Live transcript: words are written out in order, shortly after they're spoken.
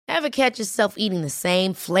Ever catch yourself eating the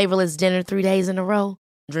same flavorless dinner 3 days in a row?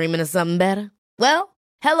 Dreaming of something better? Well,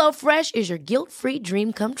 HelloFresh is your guilt-free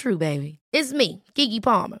dream come true, baby. It's me, Keke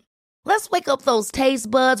Palmer. Let's wake up those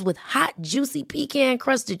taste buds with hot, juicy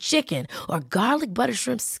pecan-crusted chicken or garlic butter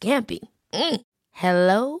shrimp scampi.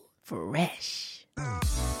 Hello Fresh.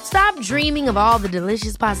 Stop dreaming of all the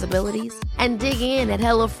delicious possibilities and dig in at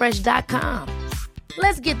HelloFresh.com.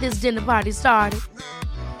 Let's get this dinner party started.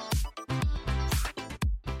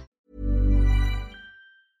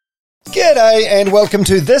 G'day and welcome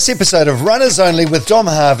to this episode of Runners Only with Dom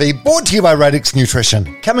Harvey, brought to you by Radix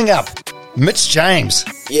Nutrition. Coming up, Mitch James.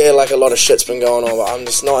 Yeah, like a lot of shit's been going on, but I'm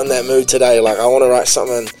just not in that mood today. Like, I want to write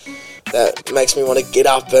something that makes me want to get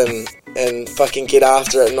up and fucking get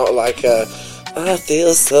after it, not like I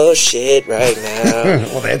feel so shit right now.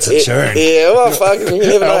 Well, that's a tune. Yeah, well, fuck, you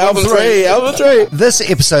never know. Album 3. This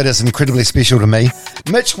episode is incredibly special to me.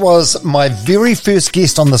 Mitch was my very first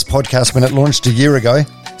guest on this podcast when it launched a year ago.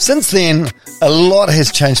 Since then, a lot has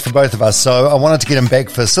changed for both of us, so I wanted to get him back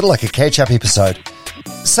for sort of like a catch-up episode.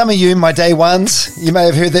 Some of you, my day ones, you may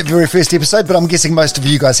have heard that very first episode, but I'm guessing most of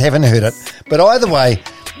you guys haven't heard it. But either way,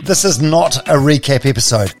 this is not a recap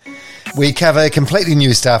episode. We cover completely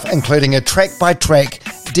new stuff, including a track-by-track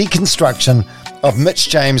deconstruction of Mitch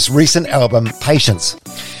James' recent album, Patience.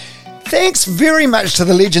 Thanks very much to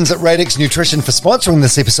the legends at Radix Nutrition for sponsoring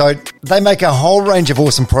this episode. They make a whole range of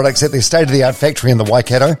awesome products at their state-of-the-art factory in the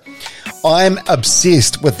Waikato. I'm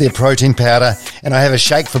obsessed with their protein powder, and I have a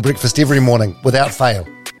shake for breakfast every morning, without fail.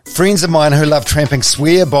 Friends of mine who love tramping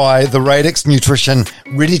swear by the Radix Nutrition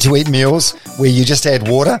ready-to-eat meals, where you just add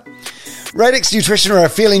water. Radix Nutrition are a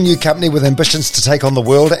fairly new company with ambitions to take on the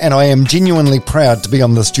world, and I am genuinely proud to be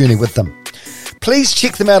on this journey with them. Please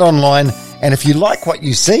check them out online, and if you like what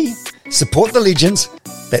you see, support the legends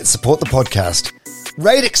that support the podcast.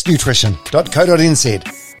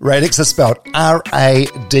 radixnutrition.co.nz. Radix is spelled R-A-D-I-X.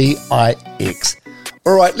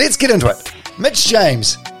 All right, let's get into it. Mitch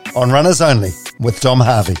James on Runners Only with Dom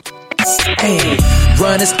Harvey. Hey,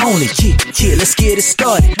 Runners Only, yeah, let's get it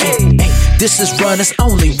started. Hey, this is Runners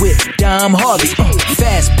Only with Dom Harvey.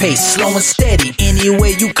 Fast paced, slow and steady, anywhere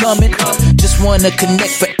you coming. Just wanna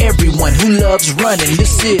connect for everyone who loves running.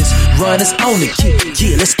 This is Runners Only,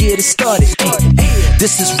 yeah, let's get it started. Hey,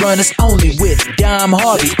 this is Runners Only with Dom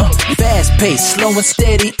Harvey. Fast paced, slow and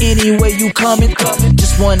steady, anywhere you coming.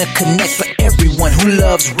 Just wanna connect for everyone who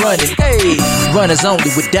loves running. Hey, Runners Only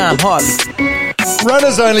with Dom Harvey.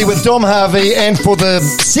 Runners Only with Dom Harvey, and for the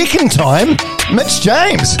second time, Mitch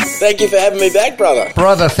James. Thank you for having me back, brother.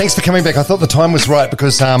 Brother, thanks for coming back. I thought the time was right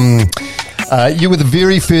because you were the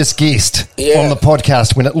very first guest on the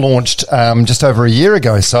podcast when it launched just over a year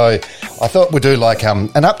ago. So I thought we'd do like an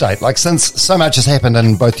update, like since so much has happened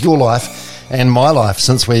in both your life and my life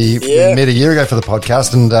since we met a year ago for the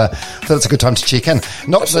podcast, and I thought it's a good time to check in.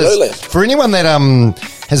 Absolutely. For anyone that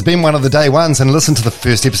has been one of the day ones and listened to the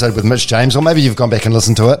first episode with Mitch James, or maybe you've gone back and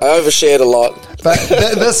listened to it. I overshared a lot. But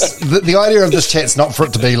the idea of this chat's not for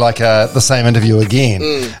it to be like the same interview again.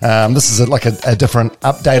 This is like a different,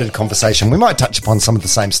 updated conversation. We might touch upon some of the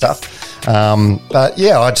same stuff. But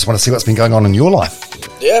yeah, I just want to see what's been going on in your life.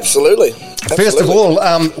 Yeah, absolutely. First of all,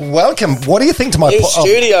 welcome. What do you think to my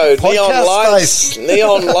studio? Neon lights. Space?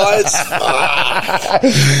 Neon lights.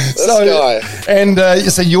 This guy. And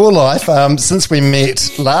so your life, since we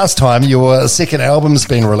met last time, your second album's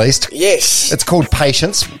been released. Yes. It's called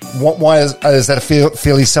Patience. Why is that a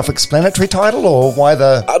fairly self-explanatory title, or why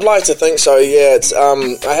the... I'd like to think so, yeah. It's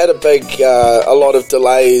I had a lot of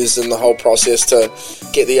delays in the whole process to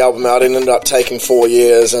get the album out. It ended up taking 4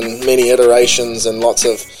 years and many iterations and lots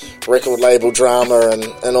of record label drama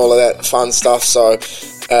and all of that fun stuff. So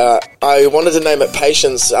I wanted to name it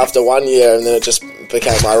Patience after 1 year, and then it just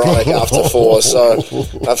became ironic after 4. So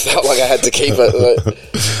I felt like I had to keep it.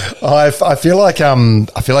 I feel like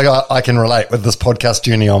I can relate with this podcast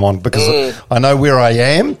journey I'm on, because I know where I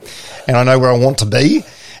am and I know where I want to be.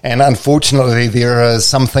 And unfortunately, there are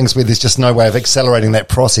some things where there's just no way of accelerating that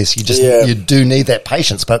process. You do need that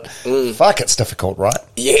patience, but fuck, it's difficult, right?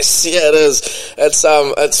 Yes, yeah, it is. It's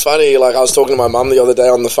funny. Like, I was talking to my mum the other day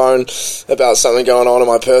on the phone about something going on in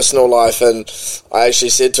my personal life, and I actually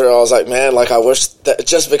said to her, I was like, man, like, I wish that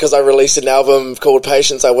just because I released an album called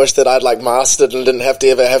Patience, I wish that I'd like mastered and didn't have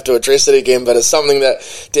to address it again. But it's something that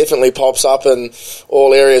definitely pops up in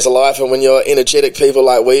all areas of life. And when you're energetic people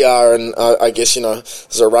like we are, and I guess, you know, this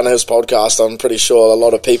is a Runners podcast, I'm pretty sure a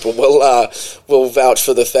lot of people will vouch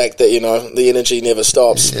for the fact that, you know, the energy never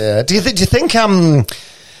stops. Yeah. Do you think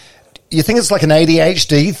it's like an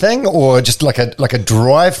ADHD thing, or just like a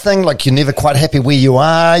drive thing? Like you're never quite happy where you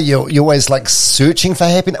are. You're always like searching for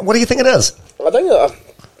happiness. What do you think it is? I think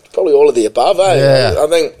probably all of the above. Yeah. I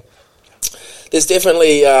think there's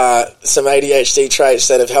definitely some ADHD traits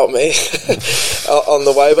that have helped me on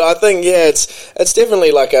the way, but I think it's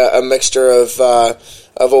definitely like a mixture of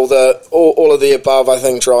all of the above. I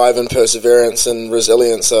think drive and perseverance and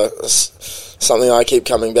resilience are something I keep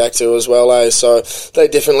coming back to as well. So they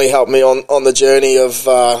definitely helped me on the journey of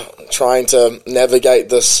trying to navigate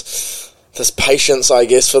this patience, I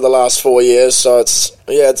guess, for the last 4 years. So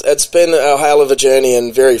it's been a hell of a journey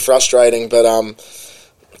and very frustrating, but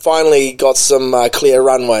finally got some clear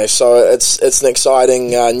runway, so it's an exciting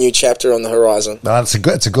new chapter on the horizon. It's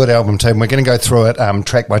a good album too. We're going to go through it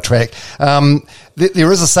track by track.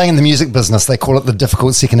 There is a saying in the music business, they call it the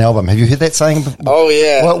difficult second album. Have you heard that saying? Oh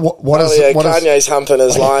yeah. What is Kanye's humping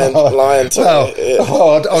his lion too.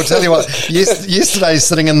 I'll tell you what. Yesterday,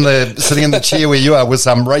 sitting in the chair where you are was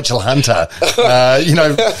Rachel Hunter,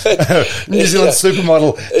 New Zealand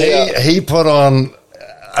supermodel. He put on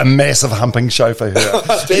a massive humping show for her.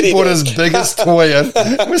 He bought his biggest toy and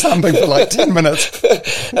was humping for like 10 minutes.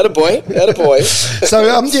 Attaboy. So,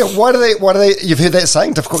 why do they, you've heard that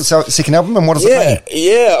saying, difficult second album, and what does it mean?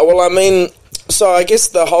 Yeah, well, I mean, so I guess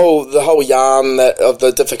the whole yarn of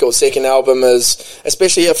the difficult second album is,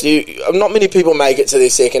 especially not many people make it to their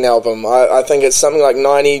second album. I think it's something like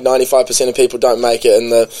 95% of people don't make it in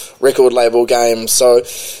the record label game. So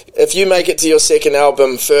if you make it to your second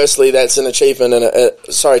album, firstly, that's an achievement.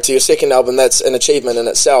 To your second album, that's an achievement in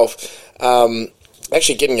itself.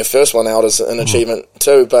 Actually, getting your first one out is an achievement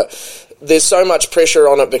too, but there's so much pressure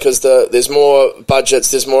on it because there's more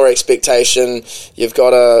budgets, there's more expectation. You've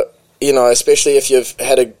got to, especially if you've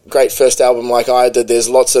had a great first album like I did, there's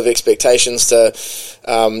lots of expectations to,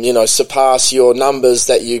 surpass your numbers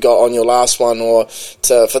that you got on your last one, or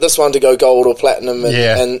for this one to go gold or platinum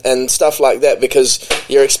and stuff like that, because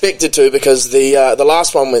you're expected to, because the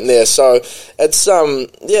last one went there. So it's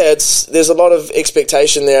there's a lot of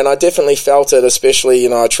expectation there, and I definitely felt it.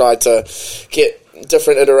 Especially, I tried to get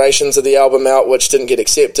different iterations of the album out which didn't get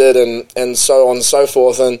accepted, and so on and so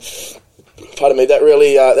forth, and pardon me, that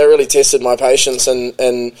really tested my patience,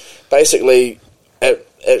 and basically it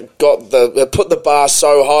put the bar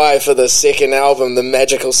so high for the second album, the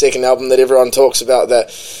magical second album that everyone talks about,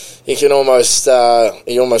 that you can almost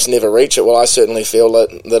never reach it. Well, I certainly feel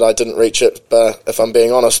that I didn't reach it, but if I'm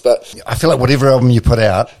being honest. But I feel like whatever album you put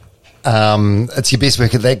out, it's your best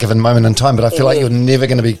work at that given moment in time, but I feel like you're never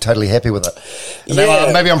going to be totally happy with it.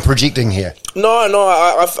 Maybe I'm projecting here. No,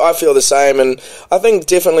 I feel the same, and I think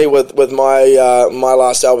definitely with my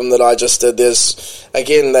last album that I just did, there's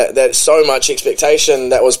again that so much expectation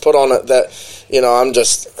that was put on it that I'm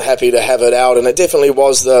just happy to have it out, and it definitely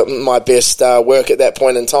was my best work at that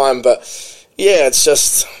point in time. But yeah, it's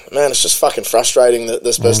just fucking frustrating,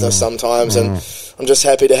 this business sometimes, and I'm just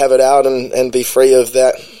happy to have it out and be free of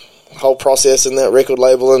that whole process and that record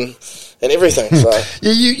label and everything. So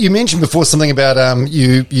you mentioned before something about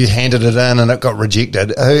you handed it in and it got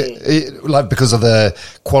rejected, like because of the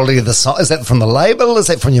quality of the song. Is that from the label? Is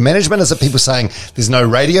that from your management? Is it people saying there's no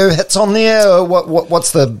radio hits on there? Or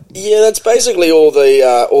what's the? Yeah, that's basically all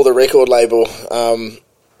the record label.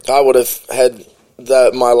 I would have had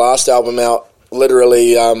my last album out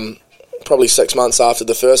literally probably 6 months after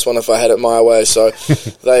the first one if I had it my way. So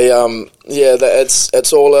it's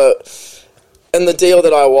all in the deal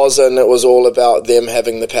that I was in. It was all about them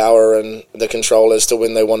having the power and the control as to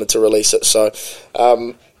when they wanted to release it. So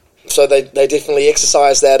they definitely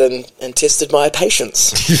exercised that and tested my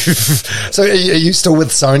patience. So are you still with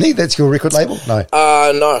Sony? That's your record label? No.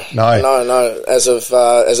 No. As of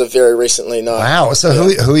very recently, no. Wow. So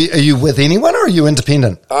who are you with? Anyone, or are you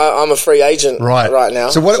independent? I'm a free agent right now.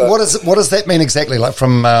 So what does that mean exactly? Like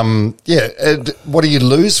from what do you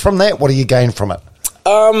lose from that? What do you gain from it?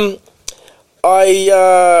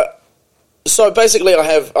 So basically, I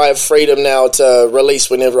have freedom now to release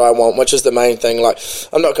whenever I want, which is the main thing. Like,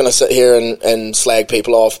 I'm not going to sit here and slag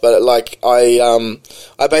people off, but like I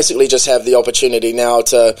basically just have the opportunity now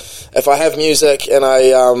to, if I have music and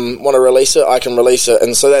I want to release it, I can release it,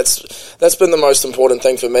 and so that's been the most important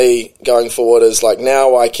thing for me going forward. Is like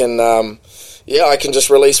now I can just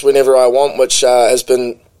release whenever I want, which has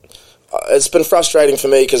been. It's been frustrating for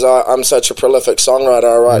me because I'm such a prolific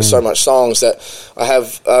songwriter. I write so much songs that I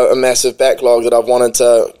have a massive backlog that I've wanted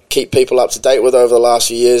to keep people up to date with over the last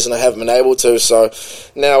few years, and I haven't been able to. So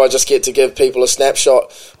now I just get to give people a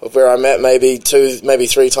snapshot of where I'm at, maybe 2, maybe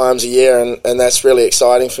 3 times a year, and that's really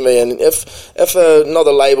exciting for me. And if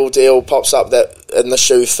another label deal pops up that and the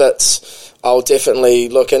shoe fits, I'll definitely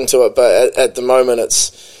look into it. But at the moment,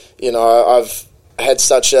 it's I've had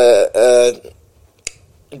such a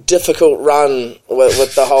difficult run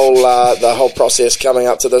with the whole process coming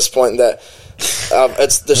up to this point that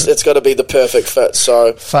it's got to be the perfect fit.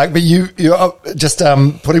 So fuck, but you're just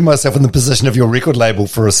putting myself in the position of your record label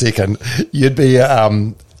for a second. You'd be a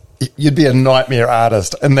nightmare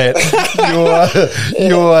artist in that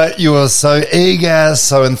you're so eager,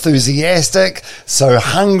 so enthusiastic, so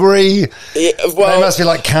hungry. Yeah, well, they must be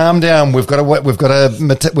like, calm down. We've got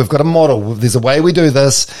a model. There's a way we do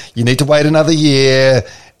this. You need to wait another year.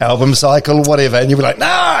 Album cycle, whatever, and you'd be like,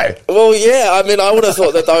 no. Well, yeah. I mean, I would have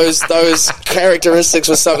thought that those characteristics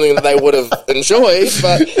was something that they would have enjoyed,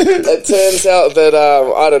 but it turns out that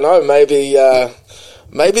I don't know.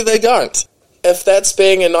 Maybe they don't. If that's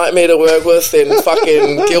being a nightmare to work with, then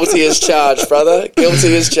fucking guilty as charged, brother.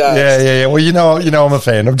 Guilty as charged. Yeah. Well, you know, I'm a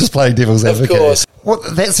fan. I'm just playing devil's advocate. Of course.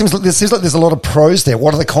 That seems like there's a lot of pros there.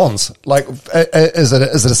 What are the cons? Like, is it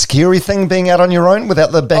a scary thing being out on your own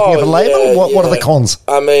without the backing of a label? What are the cons?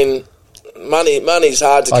 I mean, money's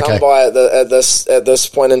hard to come by at this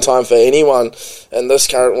point in time for anyone in this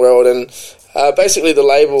current world, and basically the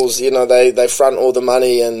labels, you know, they front all the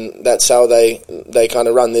money, and that's how they kind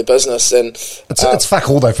of run their business. And it's fuck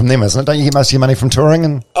all though from them, isn't it? Don't you get most of your money from touring?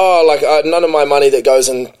 And none of my money that goes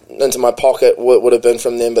into my pocket would have been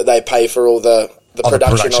from them, but they pay for all the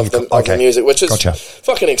production of the music, which is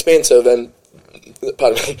fucking expensive. And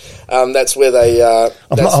pardon me, that's where they.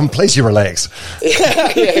 I'm pleased you relax. Yeah,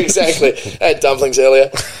 exactly. I had dumplings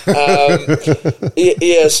earlier.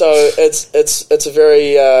 So it's a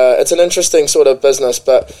very it's an interesting sort of business,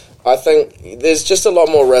 but I think there's just a lot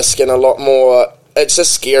more risk and a lot more. It's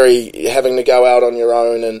just scary having to go out on your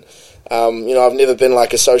own, and you know, I've never been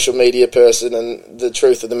like a social media person, and the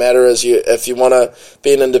truth of the matter is, if you want to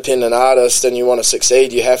be an independent artist and you want to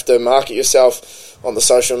succeed, you have to market yourself on the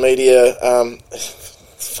social media.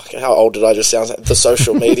 Fucking how old did I just sound? The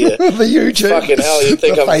social media, the YouTube. Fucking hell, you'd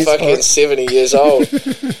think I'm Facebook. Fucking 70 years old.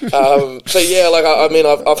 But yeah, like I mean,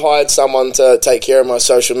 I've hired someone to take care of my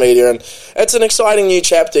social media, and it's an exciting new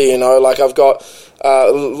chapter. You know, like I've got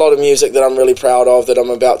a lot of music that I'm really proud of that I'm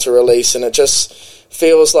about to release, and it just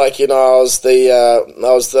feels like, you know, I was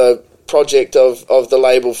the project of the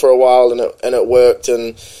label for a while, and it worked,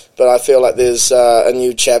 but I feel like there's a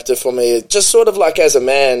new chapter for me, just sort of like as a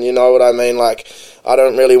man, you know what I mean? Like, I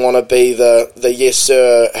don't really want to be the yes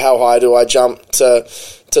sir, how high do I jump to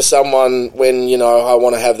someone when, you know, I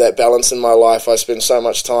want to have that balance in my life. I spend so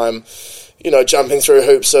much time, you know, jumping through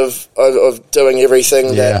hoops of doing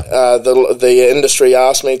everything that the industry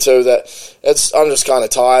asked me to, that I'm just kind of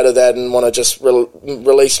tired of that and want to just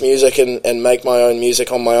release music and make my own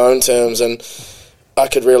music on my own terms. And I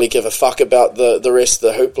could really give a fuck about the rest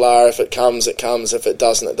of the hoopla. If it comes, it comes. If it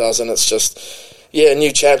doesn't, it doesn't. It's just, a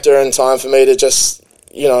new chapter and time for me to just,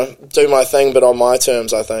 you know, do my thing, but on my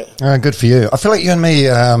terms, I think. Good for you. I feel like you and me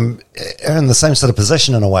are in the same sort of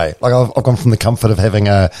position in a way. Like I've gone from the comfort of having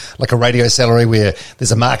a radio salary where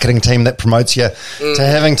there's a marketing team that promotes you to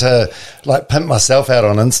having to like pimp myself out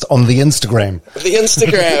on the Instagram. The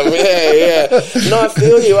Instagram, yeah. No, I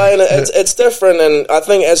feel you, and it's different, and I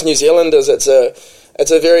think as New Zealanders, it's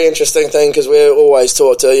a very interesting thing because we're always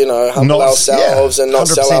taught to, you know, humble ourselves and not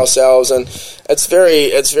 100%. Sell ourselves, and it's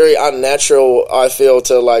very unnatural, I feel,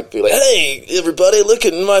 to like be like, hey, everybody, look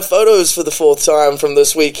at my photos for the 4th time from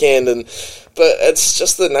this weekend, but it's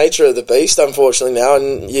just the nature of the beast, unfortunately, now,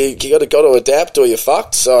 and you got to adapt or you're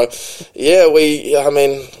fucked. So, yeah, we got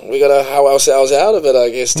to hoe ourselves out of it, I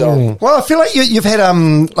guess, Tom. Well, I feel like you've had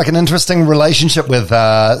like an interesting relationship with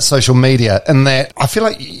social media, in that I feel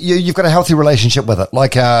like you've got a healthy relationship with it.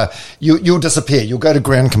 Like you'll disappear, you'll go to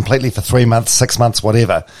ground completely for 3 months, 6 months,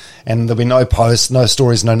 whatever, and there'll be no posts, no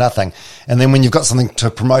stories, no nothing. And then when you've got something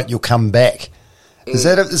to promote, you'll come back. Is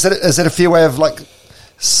that a fair way of like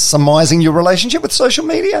surmising your relationship with social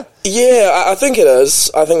media? Yeah, I think it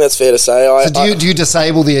is. I think that's fair to say. Do you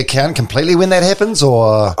disable the account completely when that happens,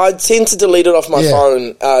 or? I tend to delete it off my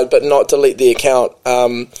phone, but not delete the account.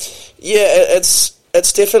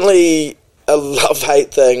 It's definitely a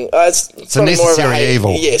love-hate thing. It's a necessary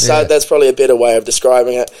evil. Yes, that's probably a better way of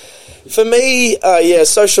describing it. For me,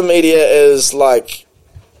 social media is like,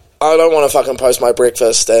 I don't want to fucking post my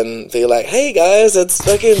breakfast and be like, hey guys, it's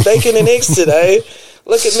fucking bacon and eggs today.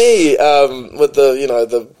 Look at me, with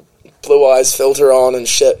the blue eyes filter on and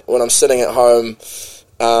shit when I'm sitting at home,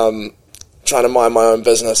 trying to mind my own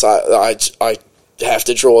business. I have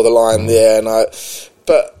to draw the line there,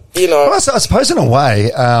 but you know. Well, I suppose in a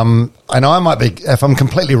way, and I might be, if I'm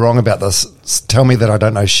completely wrong about this, tell me that I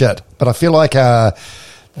don't know shit, but I feel like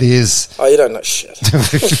there's... Oh, you don't know shit.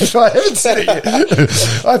 I haven't said it yet.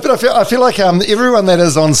 But I feel like everyone that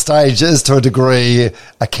is on stage is, to a degree,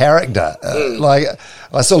 a character. Like,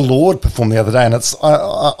 I saw Lorde perform the other day, and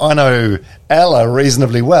I know Ella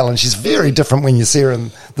reasonably well, and she's very different when you see her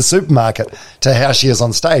in the supermarket to how she is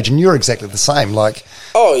on stage, and you're exactly the same. Like,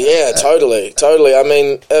 oh, yeah, totally. I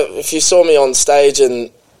mean, if you saw me on stage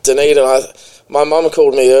in Dunedin, my mum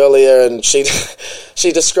called me earlier and she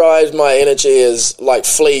described my energy as like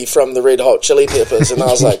Flea from the Red Hot Chili Peppers, and I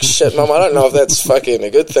was like, shit, Mum, I don't know if that's fucking a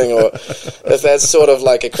good thing or if that's sort of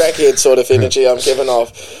like a crackhead sort of energy I'm giving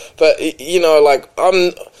off. But, you know, like,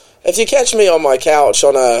 if you catch me on my couch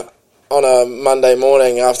on a Monday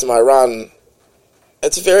morning after my run,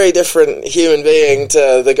 it's a very different human being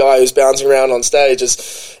to the guy who's bouncing around on stage.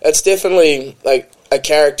 It's definitely like a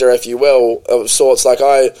character, if you will, of sorts. Like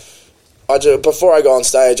before I go on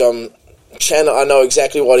stage, I know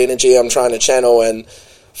exactly what energy I'm trying to channel, and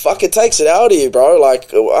fuck, it takes it out of you, bro.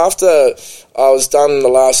 Like, after I was done the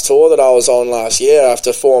last tour that I was on last year,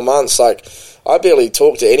 after 4 months, like, I barely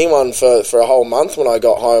talked to anyone for a whole month when I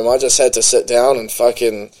got home. I just had to sit down and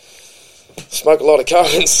fucking smoke a lot of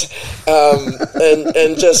cones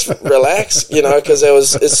and just relax, you know, because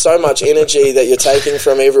it's so much energy that you're taking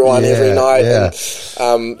from everyone every night,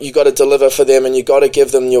 and you got to deliver for them, and you got to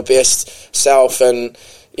give them your best self. And,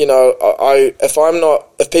 you know,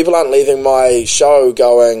 if people aren't leaving my show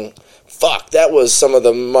going, fuck, that was some of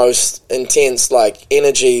the most intense like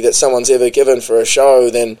energy that someone's ever given for a show,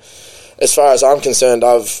 then as far as I'm concerned,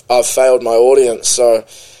 I've failed my audience. So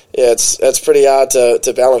yeah, it's pretty hard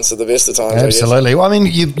to balance at the best of times. Absolutely. Well, I mean,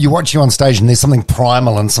 you watch you on stage, and there's something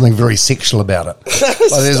primal and something very sexual about it.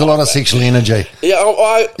 Like, there's a lot of sexual energy. Yeah,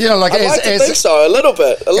 I think so, a little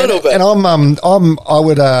bit. And I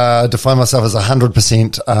would define myself as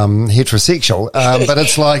 100% heterosexual, but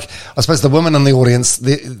it's like, I suppose the women in the audience,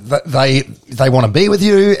 they want to be with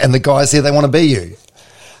you, and the guys there, they want to be you.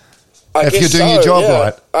 If you're doing your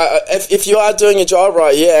job right. If you are doing your job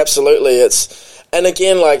right, yeah, absolutely. And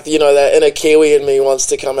again, like, you know, that inner Kiwi in me wants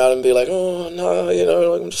to come out and be like, oh, no, you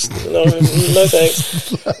know, like, I'm just, no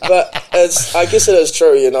thanks. But I guess it is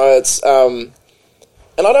true, you know,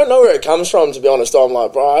 and I don't know where it comes from, to be honest. I'm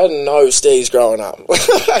like, bro, I had no steez growing up.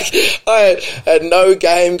 I had no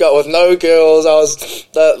game, got with no girls. I was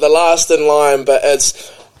the last in line, but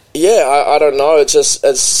yeah, I don't know. It's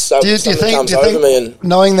something comes over me, and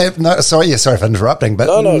knowing that. Sorry for interrupting, but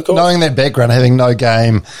knowing that background, having no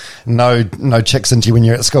game, no chicks into you when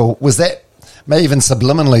you're at school, was that maybe even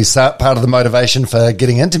subliminally part of the motivation for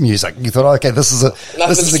getting into music? You thought, okay, this is a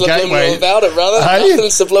gateway about it, brother. Nothing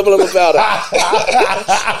subliminal about it.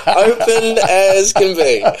 Open as can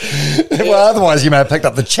be. Yeah. Well, otherwise you may have picked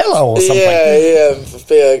up the cello or something. Yeah,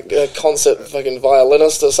 be a concert fucking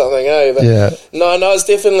violinist or something, eh? But yeah. No, it's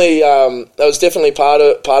definitely that was definitely part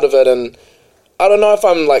of it, and I don't know if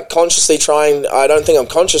I'm like consciously trying. I don't think I'm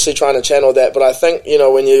consciously trying to channel that, but I think, you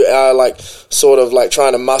know, when you are like sort of like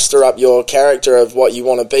trying to muster up your character of what you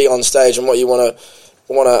want to be on stage and what you want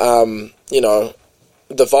to you know,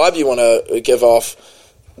 the vibe you want to give off,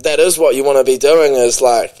 that is what you want to be doing. Is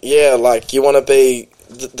like, yeah, like you want to be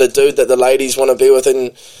the dude that the ladies want to be with,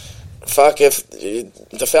 and fuck, if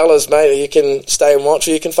the fellas, mate, you can stay and watch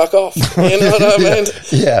or you can fuck off. You know what I mean?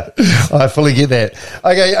 Yeah, I fully get that.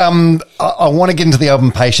 Okay, I want to get into the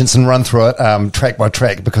album Patience and run through it track by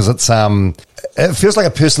track, because it feels like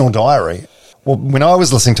a personal diary. Well, when I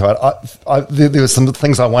was listening to it, there were some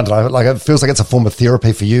things I wondered. It feels like it's a form of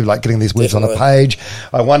therapy for you, like getting these words on a page.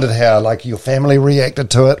 I wondered how, like, your family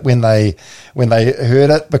reacted to it when they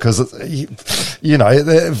heard it, because you know,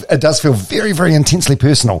 it does feel very, very intensely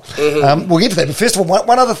personal. Mm-hmm. We'll get to that. But first of all,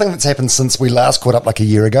 one other thing that's happened since we last caught up like a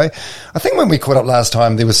year ago. I think when we caught up last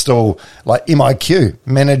time, there was still like MIQ,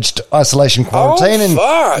 managed isolation quarantine,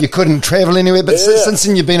 and you couldn't travel anywhere. But since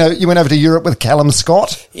then, you went over to Europe with Callum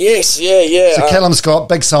Scott. Yes, yeah. So Callum Scott,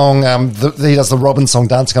 big song. He does the Robin song,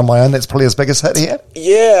 "Dancing on My Own." That's probably his biggest hit here.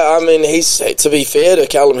 Yeah, I mean, to be fair to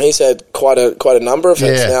Callum, he's had quite a number of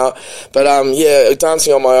hits now. But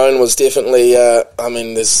 "Dancing on My Own" was definitely. I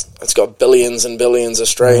mean, it's got billions and billions of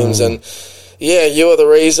streams, and yeah, "You Are the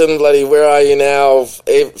Reason," bloody "Where Are You Now."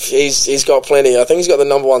 He's got plenty. I think he's got the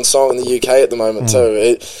number one song in the UK at the moment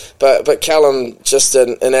too. But Callum, just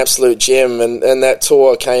an absolute gem, and that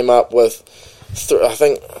tour came up with, I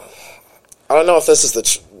think. I don't know if this is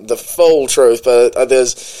the full truth, but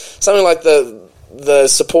there's something like the the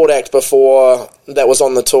support act before that was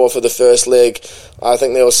on the tour for the first leg, I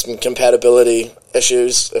think there was some compatibility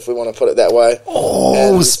issues, if we want to put it that way.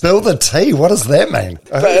 Oh, spill the tea. What does that mean?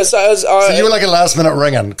 So you were like a last minute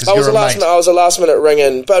ring-in because you're a mate. I was a last minute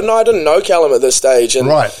ring-in, but no, I didn't know Callum at this stage. And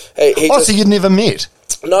right. So you'd never met?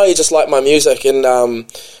 No, he just liked my music, and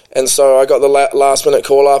so I got the last minute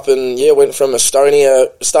call up, and went from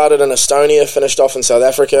Estonia, started in Estonia, finished off in South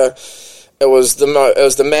Africa. It was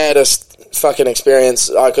the maddest fucking experience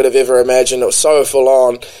I could have ever imagined. It was so full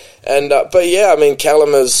on, but yeah, I mean,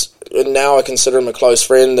 Callum is, now I consider him a close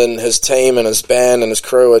friend, and his team and his band and his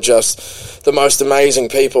crew are just the most amazing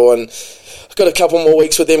people, and I've got a couple more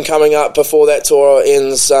weeks with them coming up before that tour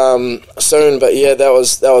ends soon. But yeah, that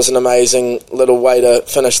was an amazing little way to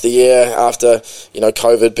finish the year after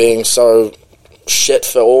COVID being so shit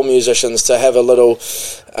for all musicians. To have a little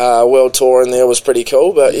world tour in there was pretty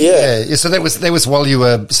cool. But yeah. So that was while you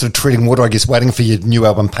were sort of treading water, I guess, waiting for your new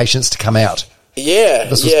album Patience to come out. Yeah,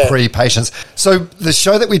 this was pre-Patience. So the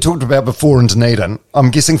show that we talked about before in Dunedin,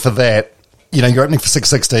 I'm guessing for that, you're opening for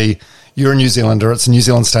 660. You're a New Zealander. It's a New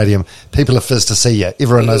Zealand stadium. People are fizzed to see you.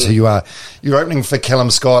 Everyone knows who you are. You're opening for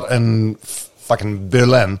Callum Scott in fucking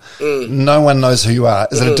Berlin. No one knows who you are.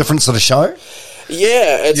 Is it a different sort of show?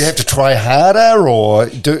 Yeah. You have to try harder, or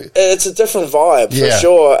do? It's a different vibe for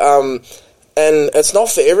sure. And it's not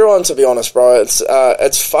for everyone, to be honest, bro.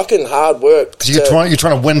 It's fucking hard work. Because you're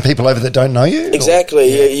trying to win people over that don't know you?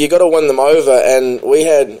 Exactly. Yeah. You got to win them over. And we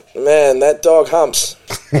had, that dog humps.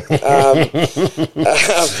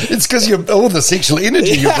 It's because you're all the sexual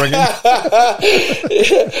energy you're bringing.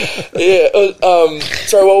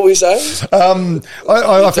 Sorry, what were we saying?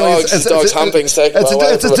 I feel like dogs humping. It's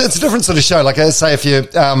a different sort of show. Like I say, if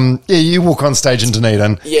you walk on stage in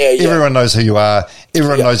Dunedin, everyone knows who you are.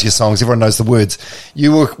 Everyone knows your songs. Everyone knows the words.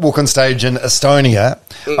 You walk on stage in Estonia,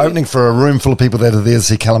 opening for a room full of people that are there to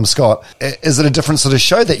see Callum Scott. Is it a different sort of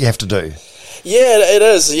show that you have to do? Yeah, it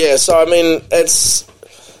is. Yeah, so I mean, it's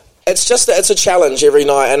a challenge every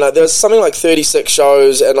night, and there's something like 36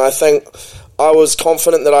 shows, and I think I was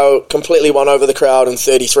confident that I completely won over the crowd in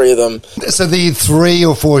 33 of them. So the 3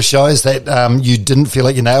 or 4 shows that you didn't feel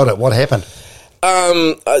like you nailed it, what happened?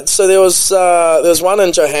 So there was one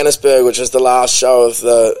in Johannesburg, which was the last show of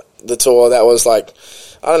the tour. That was like,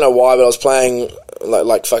 I don't know why, but I was playing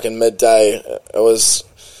like fucking midday. It was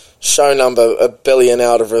show number 1 billion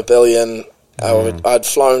out of 1 billion. I'd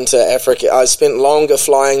flown to Africa. I spent longer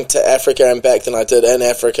flying to Africa and back than I did in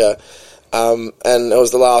Africa. And it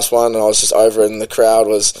was the last one, and I was just over it, and the crowd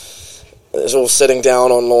was all sitting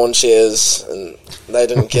down on lawn chairs, and they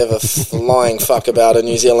didn't give a flying fuck about a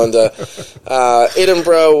New Zealander.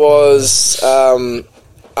 Edinburgh was,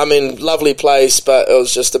 lovely place, but it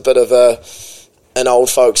was just a bit of an old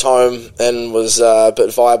folks' home, and was a bit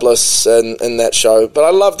vibeless in that show. But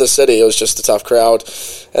I loved the city. It was just a tough crowd.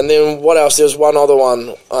 And then what else? There was one other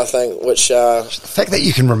one, I think, which... the fact that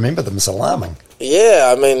you can remember them is alarming.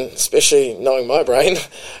 Yeah, I mean, especially knowing my brain.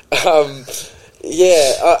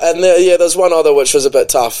 There's one other which was a bit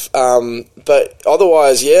tough. But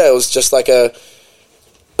otherwise, it was just like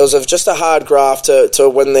just a hard graft to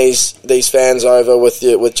win these fans over with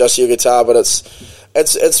just your guitar. But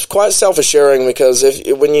it's quite self-assuring, because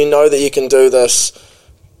when you know that you can do this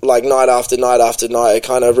like night after night after night, it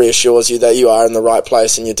kind of reassures you that you are in the right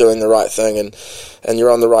place and you're doing the right thing and you're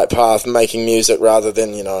on the right path, making music rather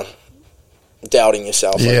than doubting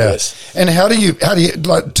yourself. I guess. And how do you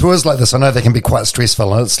like tours like this? I know they can be quite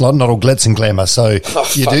stressful, and it's not all glitz and glamour. So you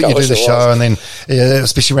do the show, and then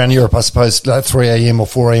especially around Europe, I suppose, like 3 a.m. or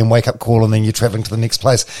 4 a.m. wake up call, and then you're traveling to the next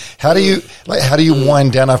place. How do you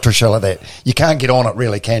wind down after a show like that? You can't get on it,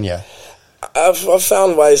 really, can you? I've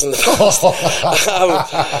found ways in the past.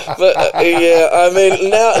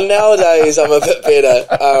 Nowadays I'm a bit better.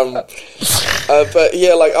 But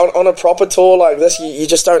yeah, like on a proper tour like this, you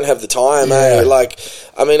just don't have the time, eh? Like,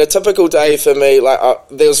 I mean, a typical day for me, like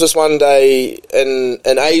there was this one day in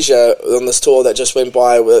Asia on this tour that just went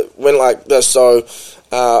like this. So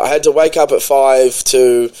I had to wake up at 5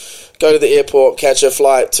 to go to the airport, catch a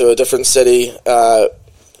flight to a different city,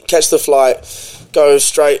 catch the flight, go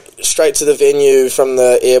straight to the venue from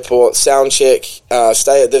the airport, sound check,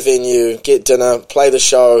 stay at the venue, get dinner, play the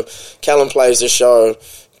show. Callum plays the show,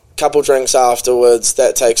 couple drinks afterwards.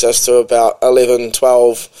 That takes us to about 11,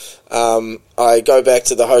 12. I go back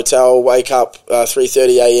to the hotel, wake up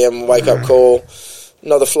 3:30 a.m, wake up call,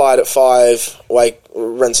 another flight at 5,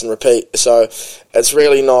 rinse and repeat. So it's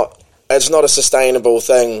really not a sustainable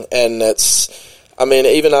thing, and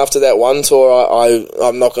even after that one tour,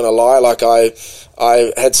 I'm not going to lie, like I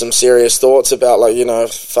I had some serious thoughts about, like, you know,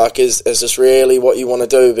 fuck, is this really what you want to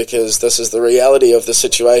do? Because this is the reality of the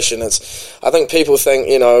situation. I think people think,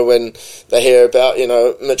 you know, when they hear about, you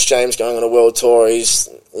know, Mitch James going on a world tour, he's,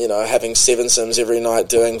 you know, having 7 Sims every night,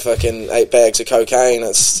 doing fucking 8 bags of cocaine. It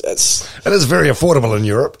is very affordable in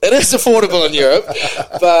Europe. It is affordable in Europe,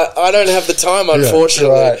 but I don't have the time,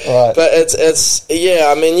 unfortunately. Right. But it's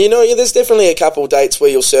I mean, you know, there's definitely a couple dates where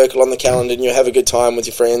you'll circle on the calendar and you'll have a good time with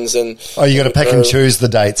your friends. And you got to pick and choose the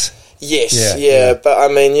dates. Yes, yeah. But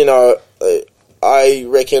I mean, you know, I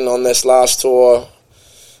reckon on this last tour,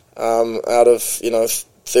 out of, you know,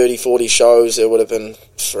 30, 40 shows, there would have been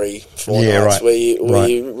 3-4 nights where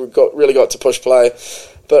you really got to push play.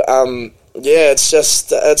 But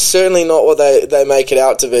it's certainly not what they make it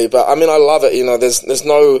out to be. But I mean, I love it. You know, there's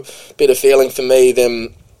no better feeling for me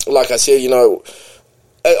than, like I said, you know,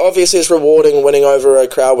 obviously it's rewarding winning over a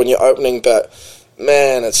crowd when you're opening, but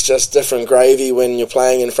man, it's just different gravy when you're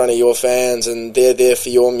playing in front of your fans and they're there for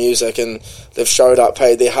your music and they've showed up,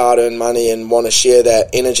 paid their hard-earned money and want to share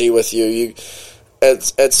that energy with you.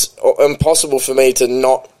 It's impossible for me to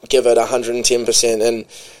not give it 110%. And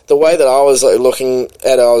the way that I was, like, looking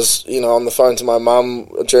at it, I was, you know, on the phone to my mum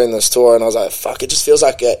during this tour, and I was like, fuck, it just feels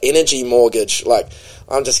like an energy mortgage. Like,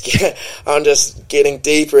 I'm just getting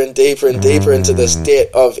deeper and deeper and deeper into this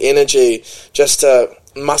debt of energy just to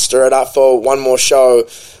muster it up for one more show.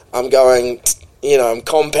 I'm going, you know, I'm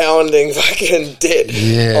compounding fucking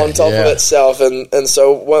debt on top of itself. And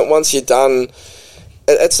so once you're done,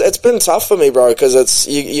 it's been tough for me, bro, because it's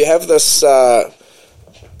you have this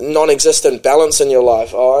non-existent balance in your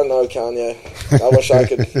life. Oh, I know, Kanye. I wish I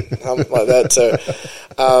could hum like that too.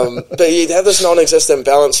 But you have this non-existent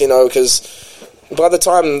balance, you know, because by the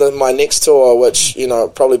time my next tour, which, you know,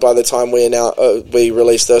 probably by the time we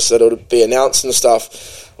release this, it'll be announced and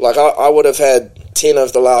stuff. Like, I would have had 10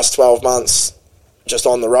 of the last 12 months just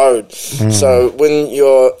on the road. So when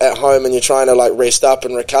you're at home and you're trying to, like, rest up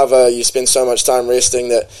and recover, you spend so much time resting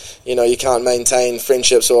that, you know, you can't maintain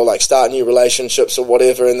friendships or, like, start new relationships or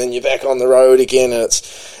whatever, and then you're back on the road again. And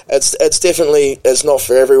it's definitely, it's not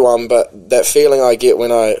for everyone, but that feeling I get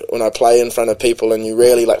when I play in front of people and you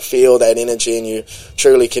really, like, feel that energy and you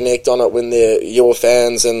truly connect on it when they're your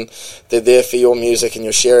fans and they're there for your music and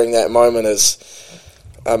you're sharing that moment is,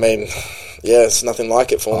 I mean, yeah, it's nothing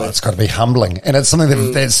like it for me. It's got to be humbling, and it's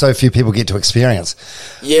something that so few people get to experience.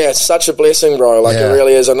 Yeah, it's such a blessing, bro. Like, it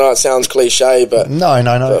really is. I know it sounds cliche, but no.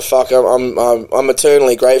 But fuck, I'm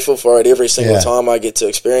eternally grateful for it every single time I get to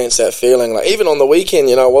experience that feeling. Like, even on the weekend,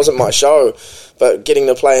 you know, it wasn't my show, but getting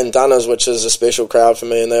to play in Dunners, which is a special crowd for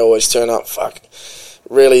me, and they always turn up. Fuck,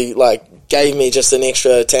 really, like, gave me just an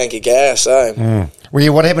extra tank of gas. Eh?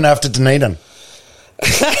 Well, what happened after Dunedin? No,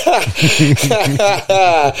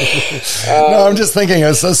 I'm just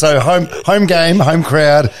thinking. So home game, home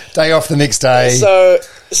crowd, day off the next day. So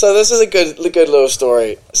this is a good little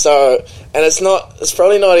story. So, and it's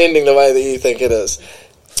probably not ending the way that you think it is.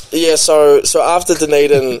 Yeah. So after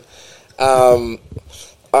Dunedin, I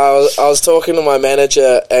was talking to my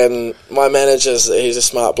manager, and my manager's he's a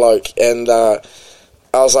smart bloke, and I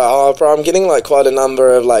was like, oh, bro, I'm getting, like, quite a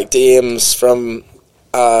number of, like, DMs from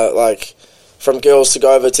from girls to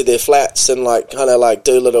go over to their flats and, like, kind of, like,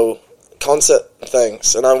 do little concert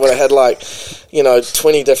things. And I would have had, like, you know,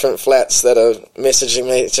 20 different flats that are messaging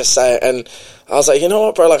me just saying, and I was like, you know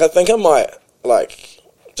what, bro, like, I think I might, like,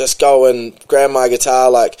 just go and grab my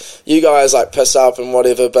guitar, like, you guys, like, piss up and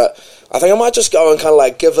whatever, but I think I might just go and kind of,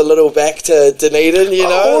 like, give a little back to Dunedin, you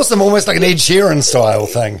know? Awesome, almost like an Ed Sheeran style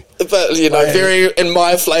thing. But, you know, very in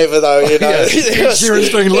my flavour, though, you know. Ed Sheeran's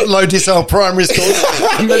doing low decile primary school.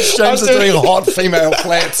 Mitch James is doing hot female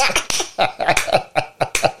flats.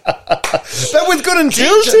 But with good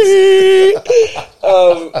intentions.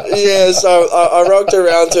 Yeah, so I rocked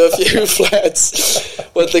around to a few flats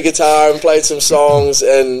with the guitar and played some songs,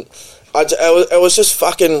 and it was just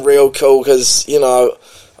fucking real cool because, you know,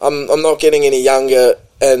 I'm not getting any younger,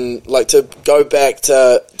 and, like, to go back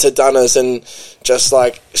to Dunners and just,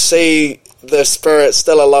 like, see the spirit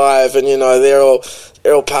still alive, and, you know, they're all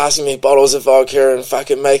passing me bottles of vodka and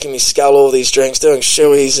fucking making me scull all these drinks, doing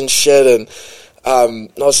shoeies and shit, and I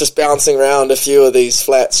was just bouncing around a few of these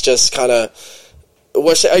flats, just kind of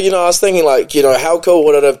wish, you know, I was thinking, like, you know, how cool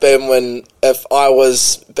would it have been if I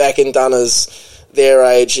was back in Dunners their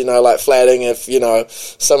age, you know, like, flatting, if, you know,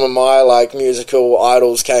 some of my, like, musical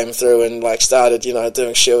idols came through and, like, started, you know,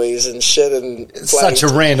 doing shoeies and shit. And it's such a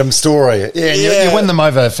random story. Yeah. You win them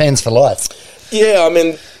over fans for life. Yeah, I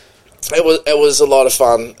mean, it was a lot of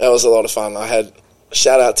fun. It was a lot of fun. I had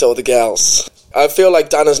shout out to all the gals. I feel like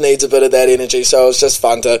Dunners needs a bit of that energy, so it was just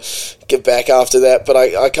fun to give back after that. But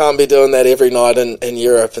I can't be doing that every night in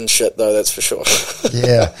Europe and shit, though, that's for sure.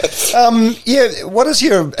 Yeah. What is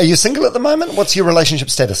are you single at the moment? What's your relationship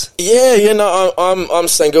status? Yeah, no, I'm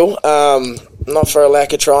single. Not for a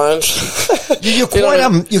lack of trying. You're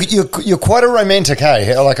quite you're quite a romantic,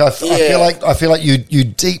 hey? Like I feel like you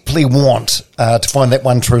deeply want to find that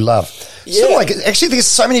one true love. Yeah. Sort of like, actually, there's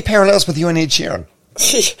so many parallels with you and Ed Sheeran.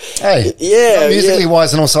 Hey, yeah, musically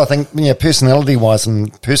wise, and also I think personality wise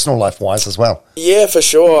and personal life wise as well. Yeah, for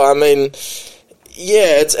sure. I mean,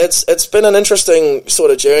 yeah, it's been an interesting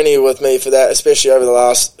sort of journey with me for that, especially over the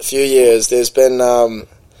last few years. There's been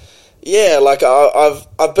like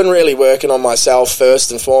I've been really working on myself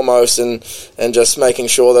first and foremost, and just making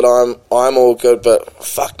sure that I'm all good. But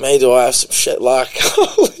fuck me, do I have some shit luck?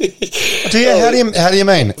 Do you? How do you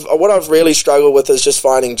mean? What I've really struggled with is just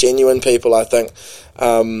finding genuine people. I think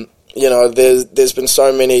there's been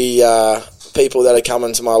so many people that have come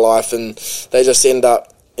into my life, and they just end up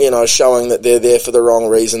showing that they're there for the wrong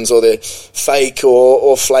reasons, or they're fake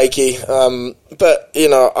or flaky. But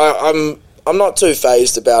I'm not too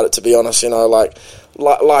phased about it, to be honest.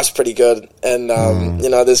 Life's pretty good, and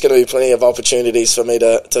there's going to be plenty of opportunities for me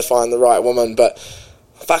to find the right woman. But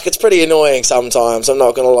fuck, it's pretty annoying sometimes. I'm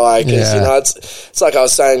not going to lie, because it's like I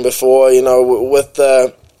was saying before.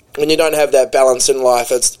 When you don't have that balance in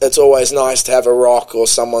life, it's always nice to have a rock or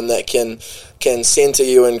someone that can center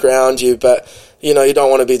you and ground you. But you don't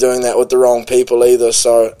want to be doing that with the wrong people either.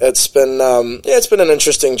 So it's been an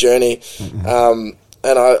interesting journey. Mm-hmm.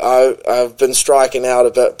 And I've been striking out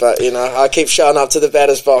a bit, but I keep showing up to the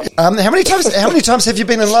batter's box. How many times have you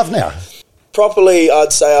been in love now? Properly,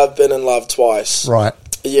 I'd say I've been in love twice. Right.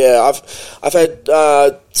 Yeah, I've had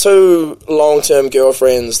 2 long-term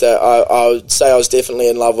girlfriends that I would say I was definitely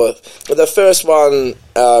in love with. But the first one,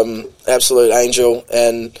 absolute angel,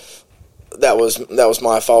 and that was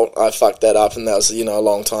my fault. I fucked that up, and that was a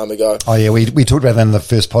long time ago. Oh yeah, we talked about that in the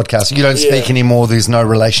first podcast. You don't speak anymore. There's no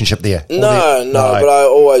relationship there. No. But I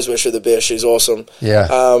always wish her the best. She's awesome. Yeah.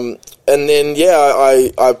 And then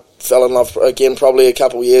I fell in love again probably a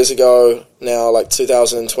couple of years ago now, like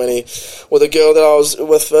 2020, with a girl that I was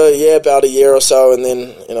with for about a year or so, and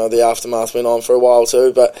then the aftermath went on for a while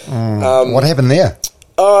too. But what happened there?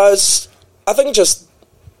 I think just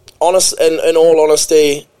honest, in all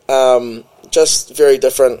honesty. Just very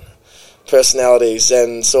different personalities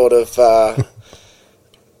and sort of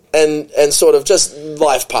and sort of just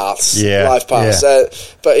life paths. Life paths. Yeah.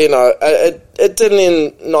 But it didn't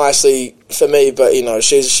end nicely for me. But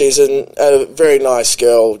she's a very nice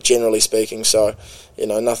girl, generally speaking. So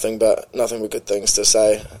nothing but good things to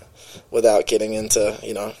say without getting into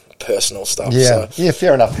personal stuff. Yeah, so.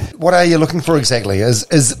 Fair enough. What are you looking for exactly?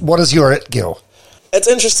 What is your it girl? It's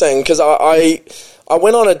interesting because I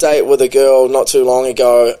went on a date with a girl not too long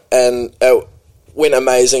ago, and it went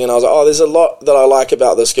amazing, and I was like, there's a lot that I like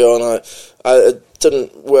about this girl, and it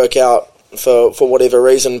didn't work out for whatever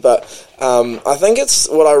reason, but I think it's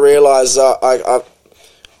what I realised, we're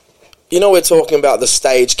talking about the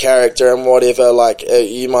stage character and whatever,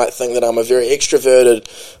 you might think that I'm a very extroverted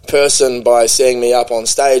person by seeing me up on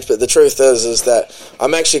stage, but the truth is that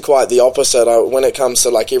I'm actually quite the opposite. When it comes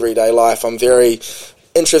to everyday life, I'm very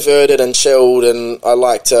introverted and chilled, and I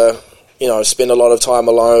like to spend a lot of time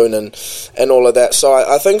alone and all of that. So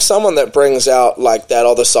I think someone that brings out that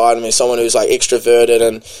other side of me, someone who's extroverted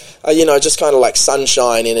and just kind of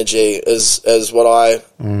sunshine energy is what I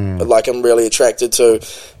I'm really attracted to.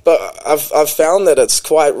 But I've found that it's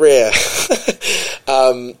quite rare.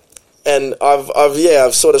 And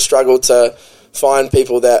I've sort of struggled to find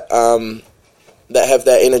people that have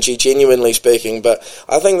that energy, genuinely speaking. But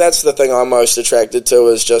I think that's the thing I'm most attracted to,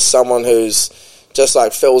 is just someone who's just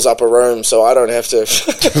fills up a room, so I don't have to.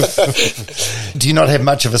 Do you not have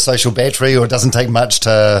much of a social battery, or it doesn't take much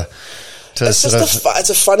to it's it's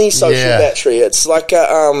a funny social battery. It's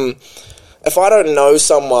if I don't know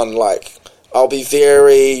someone, I'll be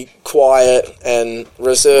very quiet and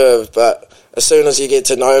reserved, but as soon as you get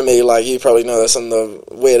to know me, you probably know this, I'm the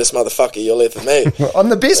weirdest motherfucker you'll ever meet. On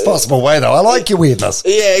the best possible way, though. I like your weirdness.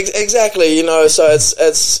 Yeah, exactly. So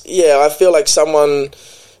it's I feel like someone.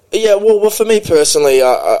 Yeah, well, for me personally,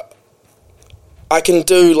 I can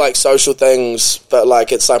do social things, but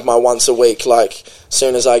it's my once a week. As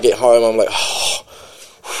soon as I get home, I'm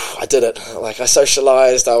I did it. I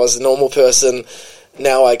socialized. I was a normal person.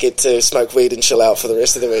 now I get to smoke weed and chill out for the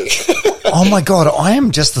rest of the week. Oh my God, I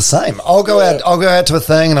am just the same. I'll go out to a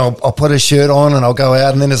thing and I'll put a shirt on and I'll go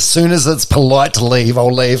out, and then as soon as it's polite to leave,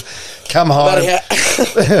 I'll leave, come home,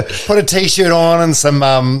 put a t-shirt on and some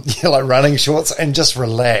like running shorts and just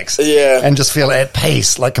relax. Yeah. And just feel at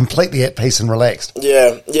peace, like completely at peace and relaxed.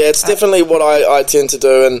 Yeah, it's definitely what I tend to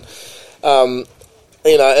do, and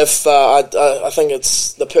if I think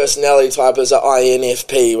it's the personality type is an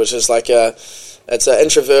INFP, which is like it's an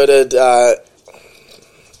introverted,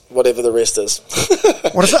 whatever the rest is.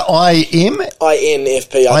 What is it?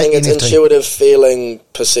 INFP. I think it's intuitive feeling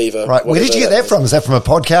perceiver. Right. Where did you get that from? Is that from a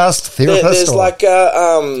podcast, therapist?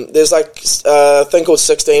 There's a thing called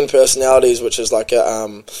 16 personalities, which is like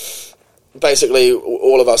basically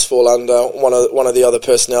all of us fall under one of the other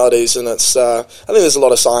personalities, and it's I think there's a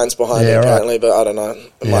lot of science behind it apparently, but I don't know,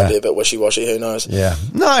 it might be a bit wishy-washy, who knows. No,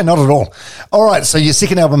 not at all right, so your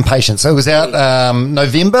second album, Patience, so it was out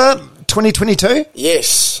November 2022.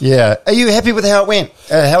 Yes. Are you happy with how it went,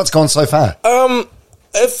 how it's gone so far?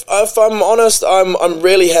 If I'm honest, I'm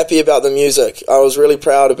really happy about the music. I was really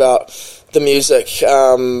proud about the music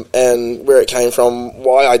and where it came from,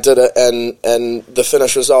 why I did it, and the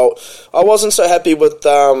finished result. I wasn't so happy with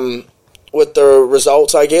the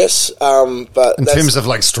results, I guess. But in terms of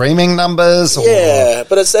like streaming numbers, or? Yeah,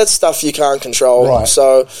 but that's stuff you can't control. Right.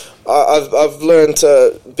 So I've learned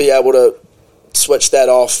to be able to switch that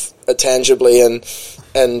off tangibly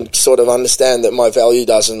and sort of understand that my value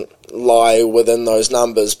doesn't lie within those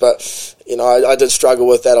numbers. But I did struggle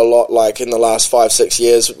with that a lot, like in the last 5-6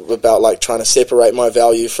 years, about like trying to separate my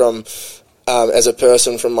value from as a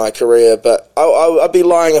person from my career. But I'd be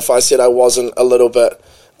lying if I said I wasn't a little bit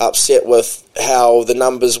upset with how the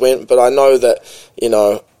numbers went. But I know that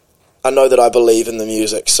I believe in the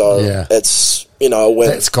music, so it's a win.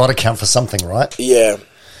 That's got to count for something, right? Yeah.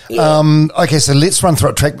 Okay, so let's run through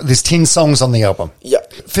a track. There's 10 songs on the album. Yeah.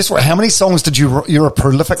 First of all, how many songs you're a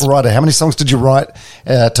prolific writer, how many songs did you write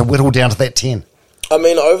to whittle down to that 10? I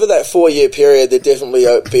mean, over that 4-year period, there'd definitely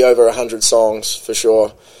be over 100 songs, for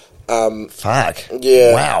sure. Fuck.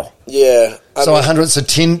 Yeah. Wow. Yeah. I mean, 100, so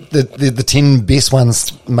 10, the 10 best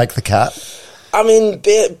ones make the cut? I mean,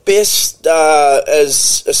 best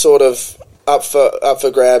is sort of up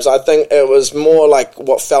for grabs. I think it was more like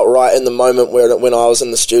what felt right in the moment when I was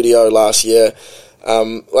in the studio last year.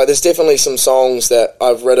 Like there's definitely some songs that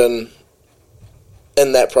I've written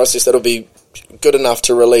in that process that'll be good enough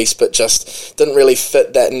to release, but just didn't really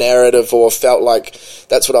fit that narrative or felt like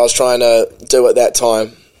that's what I was trying to do at that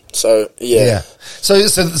time. So yeah. So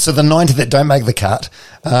the 90 that don't make the cut,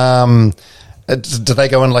 do they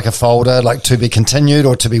go in like a folder, like to be continued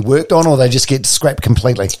or to be worked on, or they just get scrapped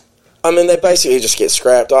completely? I mean, they basically just get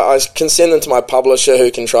scrapped. I can send them to my publisher, who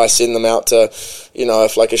can try send them out to,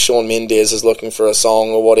 if like a Shawn Mendes is looking for a song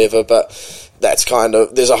or whatever, but that's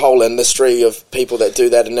there's a whole industry of people that do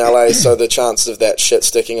that in LA, so the chances of that shit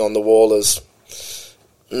sticking on the wall is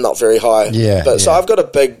not very high. So I've got a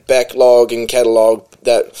big backlog and catalogue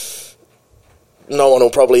that no one will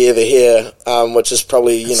probably ever hear, which is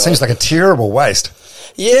probably, Seems like a terrible waste.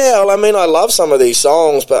 Yeah, well, I mean, I love some of these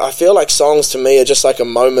songs, but I feel like songs to me are just like a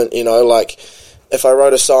moment, like if I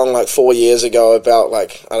wrote a song like 4 years ago about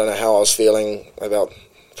like, I don't know how I was feeling about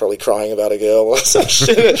probably crying about a girl or some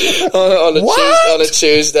shit on a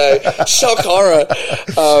Tuesday. Shock horror.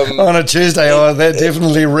 On a Tuesday, that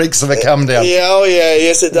definitely reeks of a come down. Yeah, oh yeah,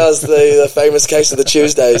 yes it does, the famous case of the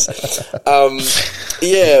Tuesdays. But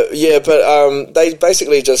they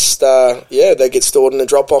basically just, they get stored in a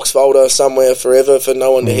Dropbox folder somewhere forever for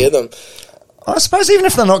no one to hear them. I suppose even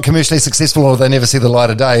if they're not commercially successful or they never see the light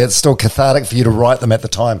of day, it's still cathartic for you to write them at the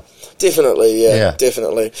time. Definitely,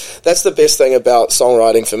 definitely. That's the best thing about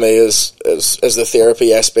songwriting for me is the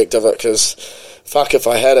therapy aspect of it, because fuck, if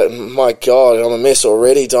I had it, my God, I'm a mess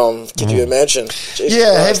already, Dom. Could you imagine?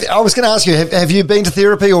 Jesus I was going to ask you, have you been to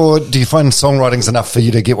therapy, or do you find songwriting's enough for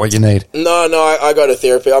you to get what you need? No, I go to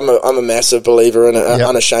therapy. I'm a massive believer in it,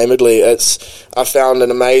 unashamedly. I found an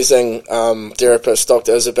amazing therapist,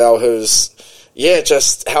 Dr. Isabel, who's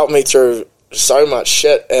just helped me through so much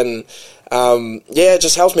shit, and it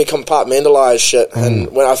just helps me compartmentalize shit. And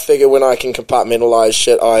when I can compartmentalize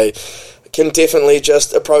shit, I can definitely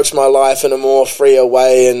just approach my life in a more freer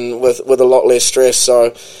way and with a lot less stress.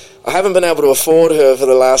 So I haven't been able to afford her for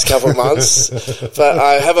the last couple of months, but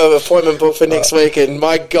I have an appointment booked for next week, and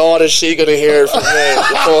my God, is she going to hear it from me?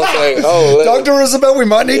 The poor thing. Oh, Dr. Isabel, we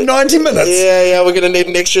might need 90 minutes. Yeah, we're going to need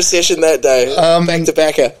an extra session that day. Back to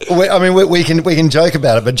backer. We can joke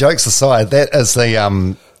about it, but jokes aside, that is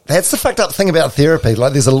that's the fucked up thing about therapy.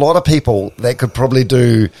 Like, there's a lot of people that could probably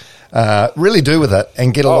do really do with it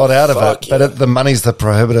and get a lot out of it. Yeah. But the money's the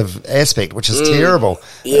prohibitive aspect, which is terrible.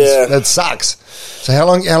 Yeah. It sucks. So how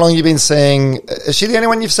long have you been seeing? Is she the only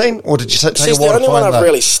one you've seen, or did you take She's a while the only to one find I've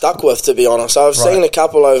really stuck with, to be honest. I've seen a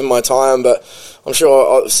couple over my time, but I'm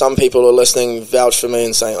sure some people who are listening vouch for me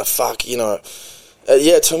and saying, like, fuck, you know.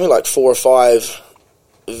 It took me like 4 or 5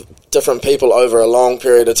 different people over a long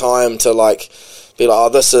period of time to like be like, oh,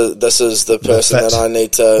 this is the person that I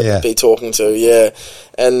need to be talking to. Yeah.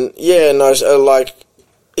 And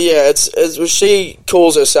she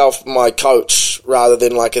calls herself my coach rather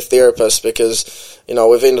than like a therapist, because, you know,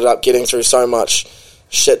 we've ended up getting through so much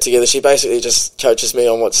shit together. She basically just coaches me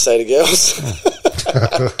on what to say to girls.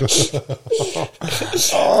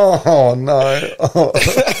 Oh no!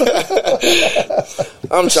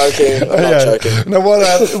 I'm joking. I'm not joking. No,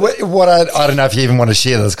 I don't know if you even want to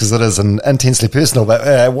share this because it is intensely personal. But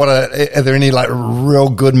are there any like real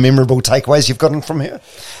good, memorable takeaways you've gotten from her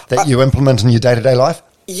that you implement in your day-to-day life?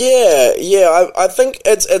 Yeah. I think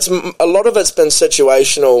it's a lot of it's been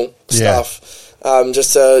situational stuff,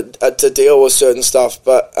 just to deal with certain stuff.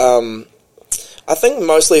 But I think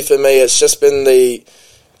mostly for me, it's just been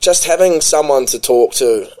just having someone to talk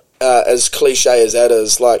to, as cliche as that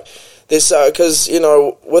is. Like, because, you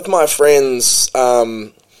know, with my friends,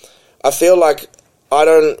 I feel like I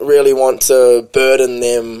don't really want to burden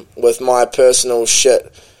them with my personal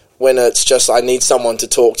shit when it's just I need someone to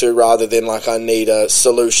talk to rather than like I need a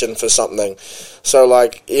solution for something. So,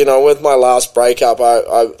 like, you know, with my last breakup,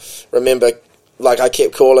 I remember, like, I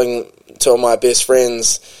kept calling to my best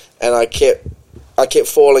friends, and I kept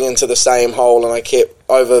falling into the same hole, and I kept,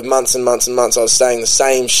 over months and months and months, I was saying the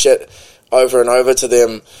same shit over and over to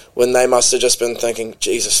them when they must have just been thinking,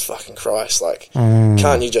 Jesus fucking Christ, like,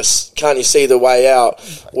 can't you see the way out?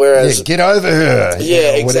 Whereas, get over her.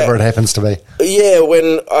 Yeah, whatever it happens to be. Yeah,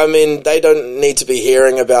 they don't need to be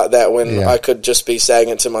hearing about that when I could just be saying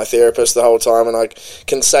it to my therapist the whole time, and I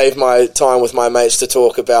can save my time with my mates to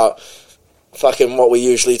talk about fucking what we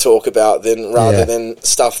usually talk about rather than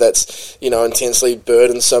stuff that's, you know, intensely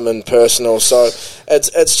burdensome and personal. So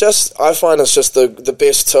it's just, I find it's just the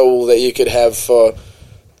best tool that you could have for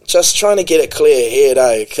just trying to get a clear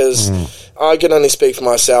head, because I can only speak for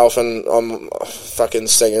myself, and I'm a fucking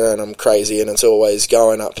singer and I'm crazy and it's always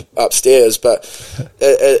going upstairs, but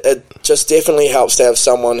it just definitely helps to have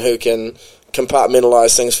someone who can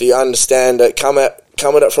compartmentalize things for you, understand it, come at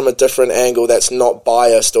it from a different angle that's not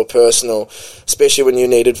biased or personal, especially when you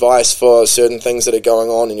need advice for certain things that are going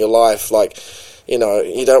on in your life. Like, you know,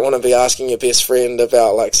 you don't want to be asking your best friend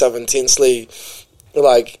about like some intense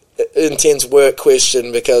work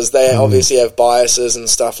question, because they obviously have biases and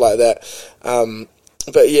stuff like that.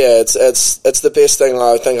 But yeah, it's the best thing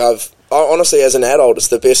I think honestly, as an adult, it's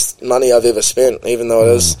the best money I've ever spent, even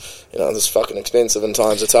though it is, you know, it's fucking expensive and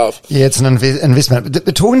times are tough. Yeah, it's an investment.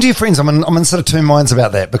 But talking to your friends, I'm in sort of two minds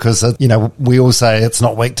about that, because, you know, we all say it's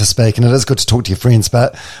not weak to speak, and it is good to talk to your friends.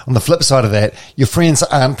 But on the flip side of that, your friends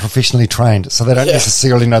aren't professionally trained, so they don't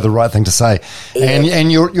necessarily know the right thing to say. Yeah.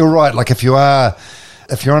 And you're right. Like, if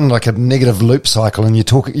you're on like a negative loop cycle and you're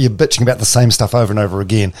bitching about the same stuff over and over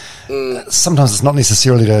again, sometimes it's not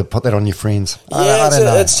necessarily to put that on your friends. Yeah,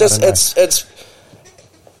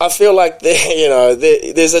 I feel like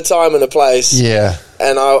there's a time and a place. Yeah,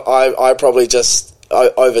 and I probably just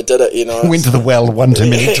overdid it. You know, went to the well one too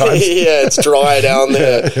many times. Yeah, it's dry down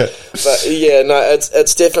there. But yeah, no,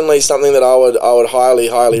 it's definitely something that I would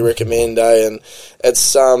highly recommend. And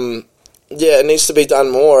it's yeah, it needs to be done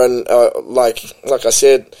more, and like I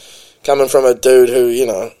said, coming from a dude who, you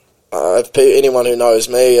know, anyone who knows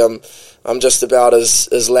me, I'm just about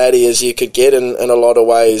as laddie as you could get in a lot of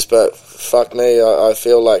ways, but fuck me, I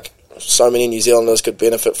feel like so many New Zealanders could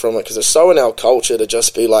benefit from it, because it's so in our culture to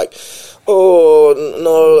just be like, oh,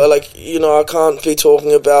 no, like, you know, I can't be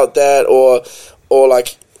talking about that, or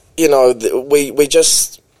like, you know, we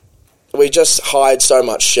just hide so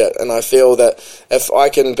much shit, and I feel that if I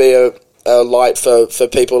can be a light for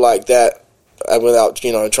people like that, and without,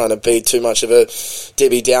 you know, trying to be too much of a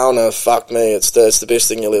Debbie Downer, fuck me, it's the best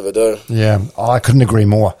thing you'll ever do. Yeah, I couldn't agree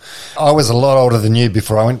more. I was a lot older than you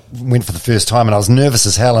before I went for the first time, and I was nervous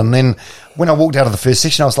as hell. And then when I walked out of the first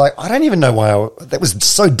session, I was like, I don't even know why that was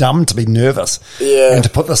so dumb to be nervous. Yeah, and to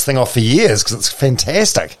put this thing off for years, because it's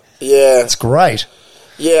fantastic. Yeah, it's great.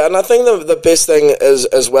 Yeah, and I think the best thing is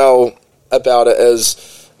as well about it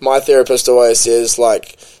is, my therapist always says,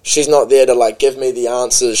 like, she's not there to, like, give me the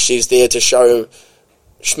answers. She's there to show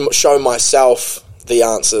myself the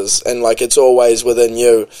answers, and, like, it's always within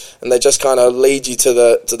you. And they just kind of lead you to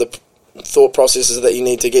the thought processes that you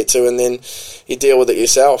need to get to, and then you deal with it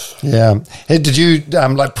yourself. Yeah. Hey, did you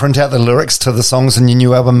like print out the lyrics to the songs in your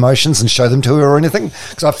new album Motions and show them to her or anything?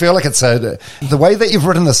 Because I feel like it's the way that you've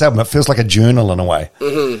written this album, it feels like a journal in a way.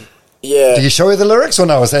 Mm-hmm. Yeah. Do you show her the lyrics or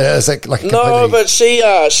no? Is that like completely... No, but she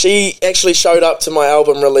actually showed up to my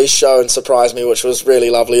album release show and surprised me, which was really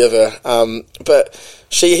lovely of her. But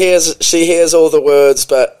she hears all the words,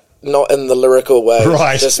 but not in the lyrical way.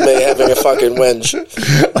 Right. Just me having a fucking whinge.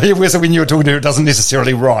 So when you were talking to her, it doesn't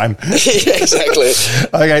necessarily rhyme. Yeah, exactly.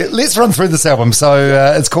 Okay, let's run through this album.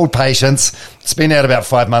 So it's called Patience. It's been out about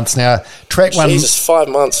 5 months now. Track one... Jesus, 5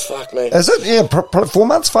 months, fuck me. Is it? Yeah, 4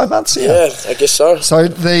 months, 5 months? Yeah, I guess so. So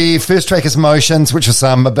the first track is Motions, which was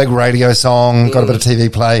a big radio song, got a bit of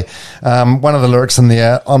TV play. One of the lyrics in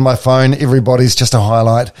there, on my phone, everybody's just a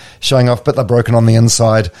highlight, showing off, but they're broken on the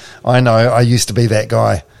inside. I know, I used to be that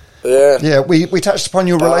guy. Yeah. Yeah, we touched upon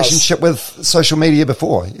your relationship with social media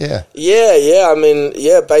before, yeah. Yeah, I mean,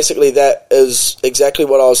 basically that is exactly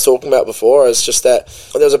what I was talking about before. It's just that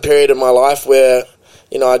there was a period in my life where,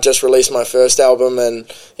 I just released my first album and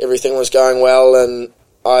everything was going well, and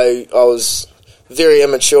I was very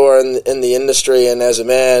immature in the industry and as a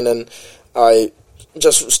man, and I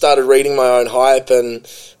just started reading my own hype and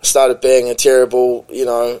started being a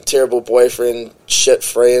terrible boyfriend, shit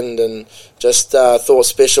friend, and just thought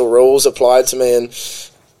special rules applied to me. And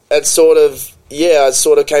it sort of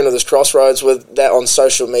came to this crossroads with that on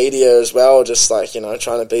social media as well, just like,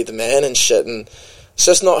 trying to be the man and shit. And it's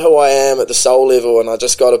just not who I am at the soul level, and I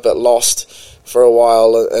just got a bit lost for a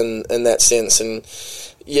while in that sense. And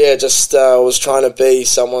just was trying to be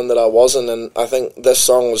someone that I wasn't. And I think this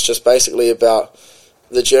song was just basically about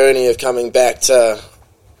the journey of coming back to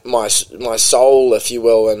my soul, if you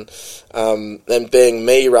will, and being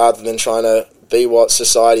me rather than trying to be what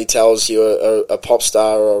society tells you a pop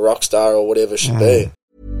star or a rock star or whatever should be.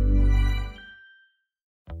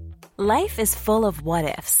 Life is full of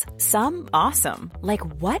what-ifs. Some awesome, like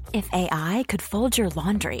what if AI could fold your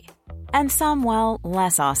laundry? And some, well,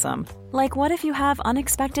 less awesome, like what if you have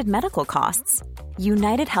unexpected medical costs?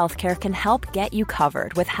 United Healthcare can help get you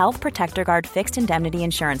covered with Health Protector Guard fixed indemnity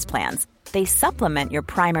insurance plans. They supplement your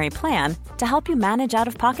primary plan to help you manage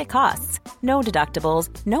out-of-pocket costs. No deductibles,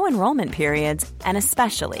 no enrollment periods, and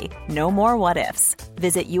especially no more what-ifs.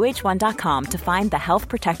 Visit uh1.com to find the Health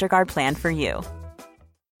Protector Guard plan for you.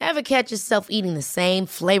 Ever catch yourself eating the same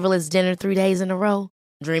flavorless dinner 3 days in a row?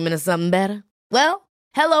 Dreaming of something better? Well,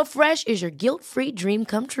 HelloFresh is your guilt-free dream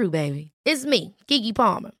come true, baby. It's me, Keke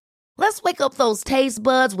Palmer. Let's wake up those taste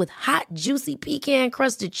buds with hot, juicy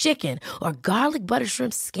pecan-crusted chicken or garlic butter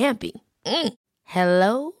shrimp scampi.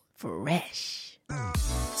 Hello Fresh.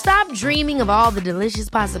 Stop dreaming of all the delicious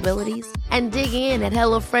possibilities and dig in at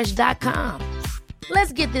HelloFresh.com.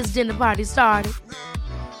 Let's get this dinner party started.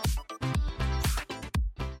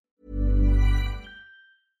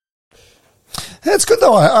 That's good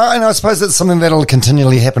though. I suppose it's something that'll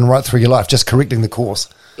continually happen right through your life, just correcting the course.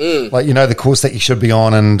 Like, the course that you should be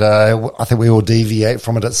on, and I think we all deviate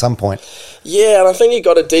from it at some point. Yeah, and I think you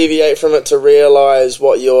got to deviate from it to realise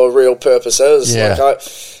what your real purpose is. Yeah.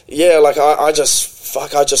 I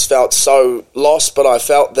just felt so lost, but I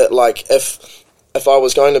felt that, like, if I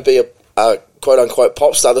was going to be a quote-unquote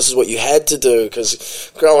pop star, this is what you had to do,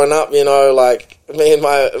 because growing up, like, me and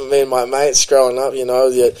my mates growing up, you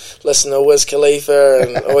listen to Wiz Khalifa,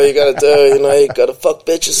 and all you got to do, you got to fuck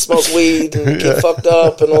bitches, smoke weed, and get fucked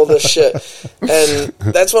up, and all this shit. And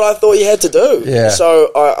that's what I thought you had to do. Yeah.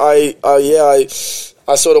 So I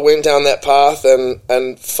sort of went down that path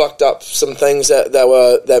and fucked up some things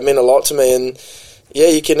that meant a lot to me. And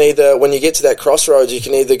you can either, when you get to that crossroads, you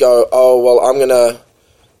can either go, oh, well, I'm going to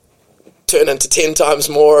turn into 10 times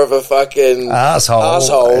more of a fucking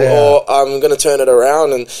asshole, yeah. Or I'm going to turn it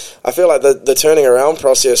around. And I feel like the turning around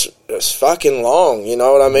process is fucking long, you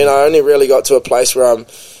know what I mean? I only really got to a place where I'm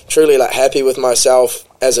truly, like, happy with myself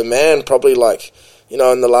as a man, probably, like, in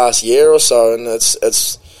the last year or so. And it's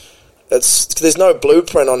there's no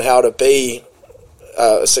blueprint on how to be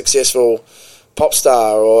a successful pop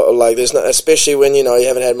star, or like, there's no, especially when you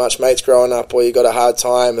haven't had much mates growing up, or you got a hard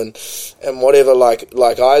time and whatever, like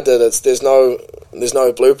I did. There's no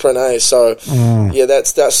blueprint, eh? So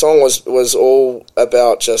that song was all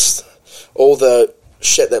about just all the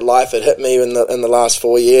shit that life had hit me in the last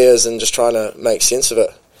 4 years, and just trying to make sense of it.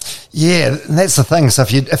 Yeah, that's the thing. So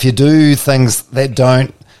if you do things that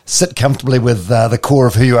don't sit comfortably with the core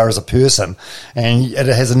of who you are as a person, and it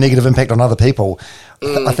has a negative impact on other people,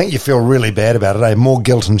 I think you feel really bad about it, eh? More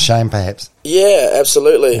guilt and shame, perhaps. Yeah,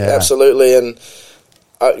 absolutely. And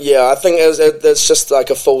I think it's just like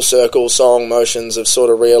a full circle song, Motions, of sort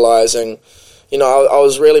of realising, you know, I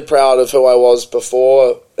was really proud of who I was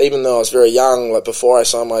before, even though I was very young. Like before I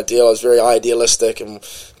signed my deal, I was very idealistic and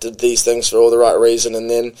did these things for all the right reason, and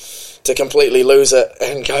then to completely lose it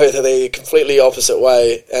and go the completely opposite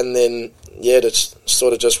way, and then to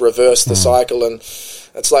sort of just reverse the cycle. And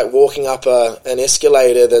it's like walking up an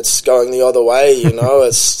escalator that's going the other way, you know.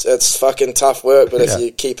 It's fucking tough work, but if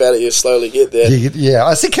you keep at it, you slowly get there. Yeah,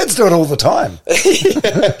 I see kids do it all the time.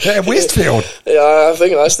 At Westfield. Yeah, I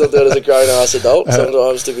think I still do it as a grown-ass adult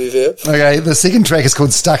sometimes, to be fair. Okay, the second track is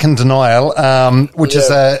called Stuck in Denial, which is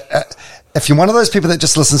if you're one of those people that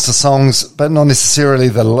just listens to songs but not necessarily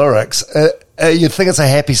the lyrics, you'd think it's a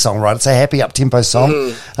happy song, right? It's a happy up-tempo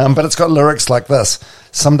song, but it's got lyrics like this.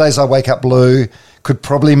 Some days I wake up blue, could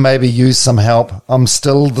probably maybe use some help. I'm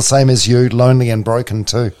still the same as you, lonely and broken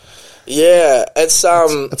too. Yeah, it's a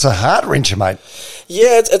heart-wrencher, mate.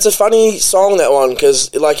 Yeah, it's a funny song, that one,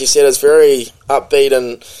 because like you said, it's very upbeat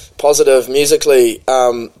and positive musically,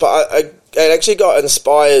 but I actually got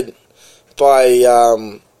inspired by...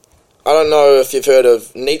 I don't know if you've heard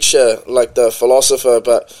of Nietzsche, like the philosopher,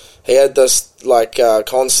 but he had this like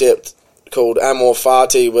concept called amor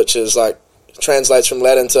fati, which is like translates from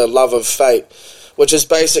Latin to love of fate, which is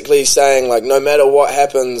basically saying like no matter what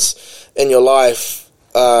happens in your life,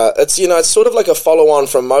 it's sort of like a follow-on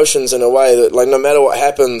from Motions in a way, that like no matter what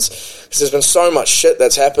happens, because there's been so much shit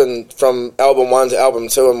that's happened from album 1 to album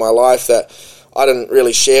 2 in my life that I didn't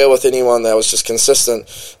really share with anyone. That was just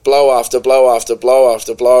consistent, blow after blow after blow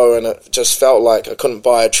after blow, and it just felt like I couldn't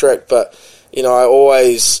buy a trick. But you know,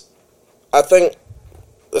 I think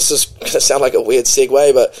this is going to sound like a weird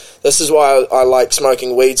segue, but this is why I like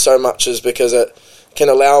smoking weed so much, is because it can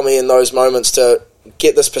allow me in those moments to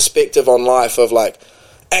get this perspective on life of like,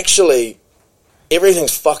 actually,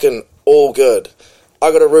 everything's fucking all good.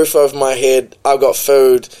 I got a roof over my head. I've got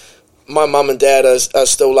food. My mum and dad are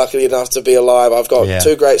still lucky enough to be alive. I've got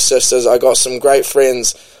 2 great sisters. I got some great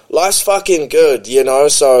friends. Life's fucking good, you know?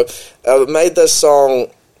 So I made this song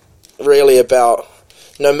really about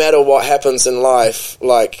no matter what happens in life,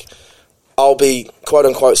 like I'll be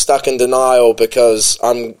quote-unquote stuck in denial because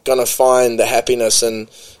I'm going to find the happiness in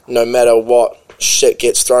no matter what shit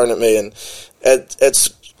gets thrown at me. And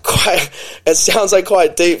it sounds like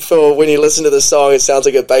quite deep for when you listen to the song. It sounds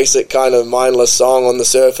like a basic kind of mindless song on the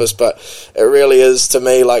surface, but it really is to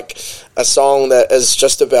me like a song that is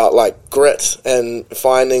just about like grit and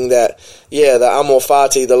finding that the amor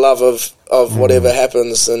fati, the love of whatever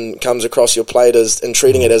happens and comes across your plate, and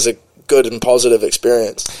treating it as a good and positive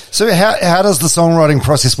experience. So how does the songwriting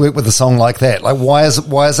process work with a song like that? Like why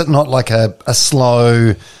is it not like a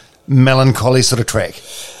slow melancholy sort of track?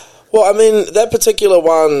 Well, I mean, that particular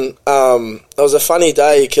one, it was a funny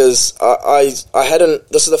day because I hadn't...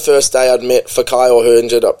 This is the first day I'd met Fakayo, who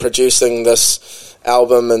ended up producing this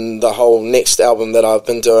album and the whole next album that I've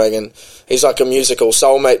been doing, and he's like a musical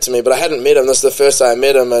soulmate to me, but I hadn't met him. This is the first day I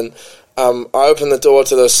met him, and I opened the door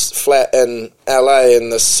to this flat in LA, and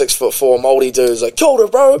this 6'4" moldy dude's like, "Kia ora,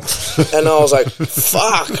 bro." And I was like,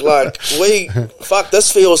 fuck,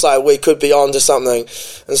 this feels like we could be on to something.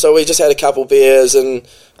 And so we just had a couple beers, and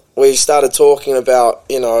we started talking about,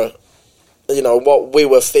 you know, what we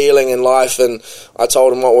were feeling in life, and I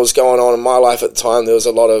told him what was going on in my life at the time. There was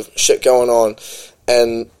a lot of shit going on,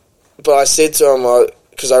 but I said to him,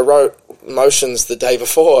 because I wrote Motions the day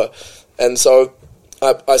before, and so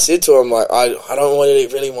I said to him, like, I don't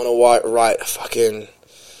really want to write fucking,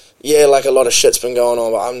 like a lot of shit's been going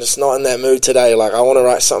on, but I'm just not in that mood today. Like, I want to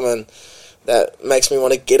write something that makes me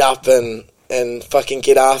want to get up and fucking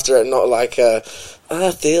get after it, not like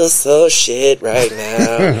I feel so shit right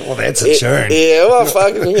now. Well, that's a tune. Yeah, well,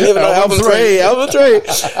 fuck, you never know. Album three.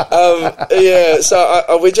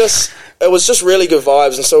 So it was just really good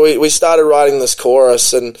vibes, and so we started writing this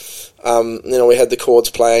chorus, and we had the chords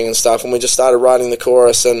playing and stuff, and we just started writing the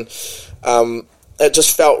chorus, and it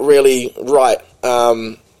just felt really right,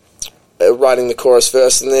 writing the chorus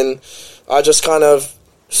first, and then I just kind of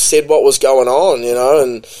said what was going on, you know,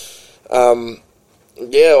 and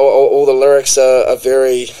all the lyrics are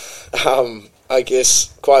very, I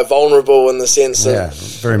guess, quite vulnerable in the sense of...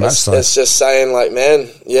 very much so. It's just saying, like, man,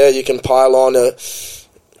 you can pile on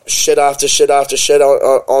shit after shit after shit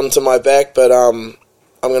onto my back, but I'm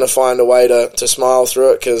going to find a way to smile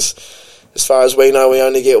through it, because as far as we know, we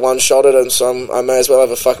only get one shot at it, so I may as well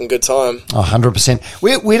have a fucking good time. 100%.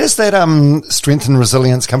 Where does that strength and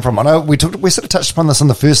resilience come from? I know we sort of touched upon this in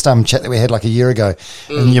the first chat that we had like a year ago,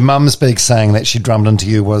 and your mum's big saying that she drummed into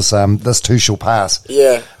you was, "This too shall pass."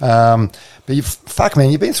 Yeah. But you've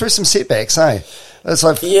been through some setbacks, eh? It's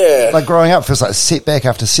like, like growing up feels like setback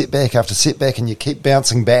after setback after setback, and you keep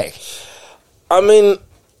bouncing back. I mean,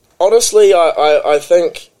 honestly, I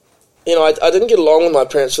think, you know, I didn't get along with my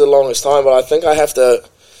parents for the longest time, but I think I have to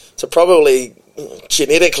probably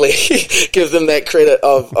genetically give them that credit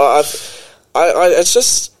of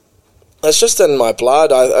it's just in my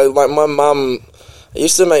blood. I like my mum. It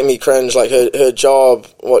used to make me cringe. Like her job,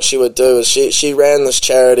 what she would do is she ran this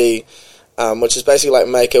charity, which is basically like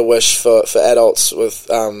Make-A-Wish for adults with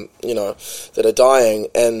you know, that are dying,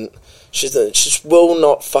 and she just will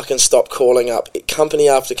not fucking stop calling up company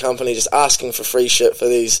after company, just asking for free shit for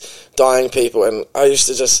these dying people. And I used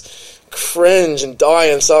to just cringe and die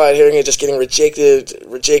inside hearing her just getting rejected.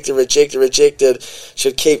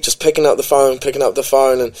 She'd keep just picking up the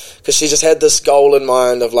phone, and because she just had this goal in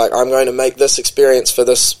mind of like, I'm going to make this experience for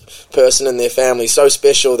this person and their family so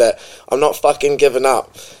special that I'm not fucking giving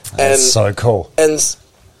up. That's so cool. And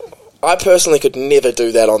I personally could never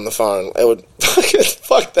do that on the phone. It would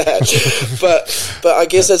fuck that. but I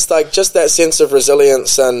guess it's like just that sense of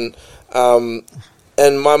resilience, and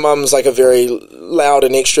my mum's like a very loud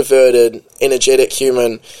and extroverted, energetic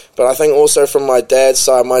human. But I think also from my dad's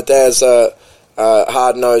side, my dad's a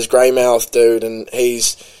hard-nosed, grey-mouthed dude, and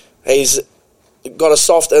he's got a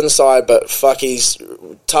soft inside, but fuck, he's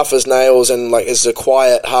tough as nails and like is a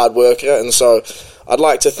quiet, hard worker. And so I'd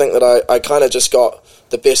like to think that I kind of just got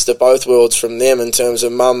the best of both worlds from them in terms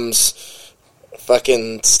of mum's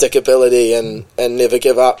fucking stickability and never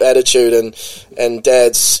give up attitude, and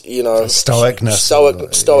dad's, you know, stoic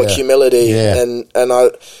humility, and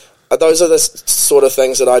those are the sort of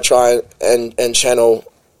things that I try and channel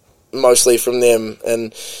mostly from them,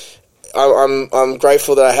 and I'm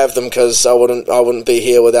grateful that I have them, because I wouldn't be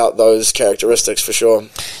here without those characteristics for sure.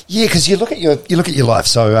 Yeah, because you look at your life.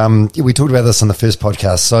 So we talked about this in the first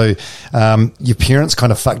podcast. So your parents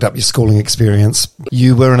kind of fucked up your schooling experience.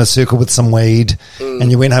 You were in a circle with some weed,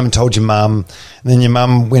 and you went home and told your mum, and then your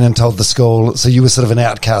mum went and told the school. So you were sort of an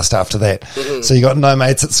outcast after that. Mm-hmm. So you got no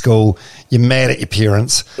mates at school. You're mad at your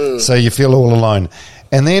parents, so you feel all alone.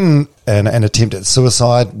 And then an attempt at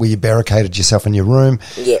suicide where you barricaded yourself in your room.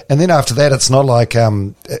 Yeah. And then after that, it's not like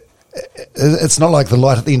it's not like the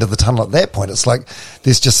light at the end of the tunnel at that point. It's like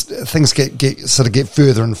there's just things get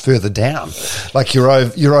further and further down. Like you're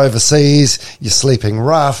overseas, you're sleeping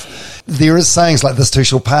rough. There is sayings like this too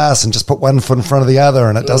shall pass, and just put one foot in front of the other,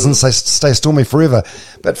 and it doesn't stay stormy forever.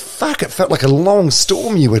 But fuck, it felt like a long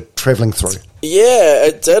storm you were travelling through. Yeah,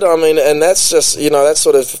 it did. I mean, and that's just, you know, that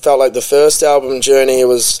sort of felt like the first album journey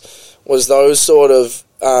was those sort of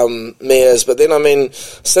mares. But then, I mean,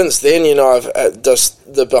 since then, you know, I've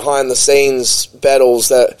just the behind the scenes battles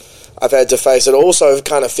that I've had to face. It also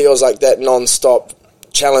kind of feels like that non-stop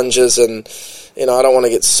challenges, and you know, I don't want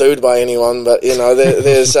to get sued by anyone, but you know,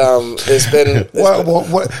 there's been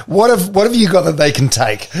what have you got that they can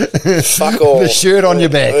take? Fuck all. The shirt on your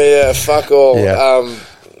back. Yeah, fuck all. Yeah.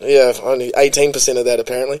 Yeah, only 18% of that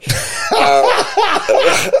apparently.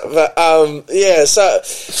 Yeah, so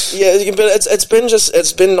yeah, but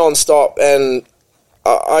it's been non-stop, and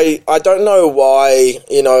I don't know why,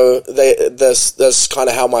 you know, this kind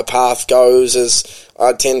of how my path goes is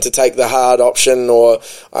I tend to take the hard option, or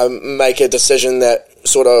I make a decision that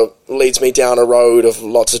sort of leads me down a road of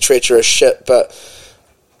lots of treacherous shit. But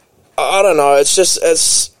I don't know,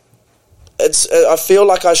 I feel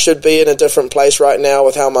like I should be in a different place right now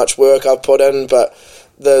with how much work I've put in, but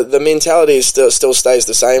the mentality still stays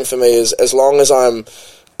the same for me. As long as I'm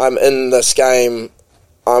in this game,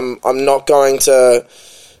 I'm not going to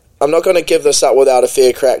give this up without a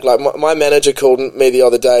fair crack. Like my manager called me the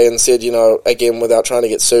other day and said, you know, again, without trying to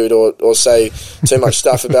get sued or say too much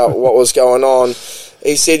stuff about what was going on,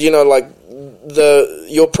 he said, you know, like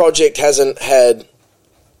your project hasn't had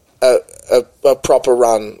a proper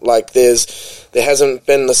run. Like there hasn't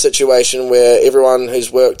been the situation where everyone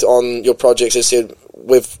who's worked on your projects has said,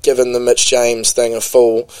 we've given the Mitch James thing a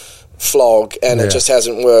full flog, and it just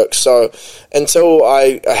hasn't worked. So until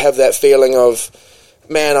I have that feeling of,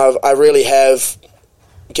 man, I really have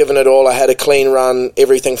given it all, I had a clean run,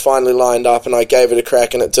 everything finally lined up, and I gave it a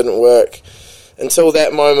crack and it didn't work, until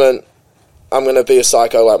that moment, I'm going to be a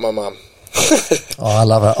psycho like my mum. Oh, I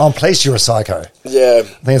love it. I'm pleased you're a psycho. Yeah. I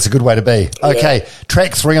think it's a good way to be. Okay, yeah.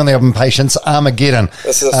 Track 3 on the album, Patience, Armageddon.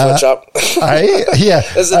 This is a switch up. Yeah.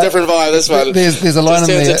 This is a different vibe, this one. There's a line just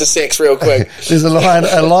in there. Turns into sex real quick. There's a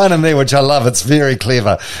line in there which I love. It's very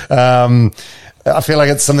clever. I feel like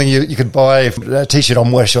it's something you could buy a T-shirt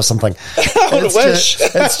on Wish or something. On Wish?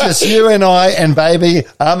 It's just you and I and baby,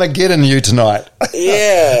 Armageddon you tonight.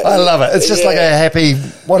 Yeah. I love it. It's just like a happy,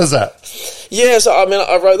 what is that? Yeah, so I mean,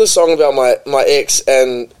 I wrote this song about my ex,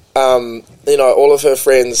 and you know, all of her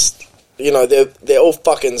friends, you know, they're all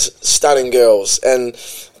fucking stunning girls, and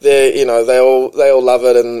they all love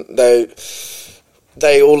it, and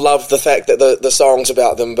they all love the fact that the song's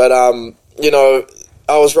about them. But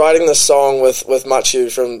I was writing this song with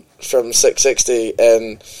Machu from 660,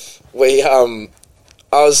 and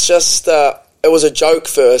I was just it was a joke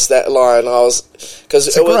first, that line.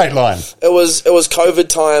 It's a great line. It was COVID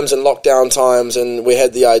times and lockdown times, and we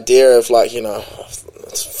had the idea of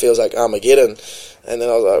it feels like Armageddon. And then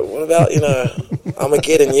I was like, what about,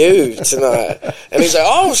 Armageddon you tonight? And he's like,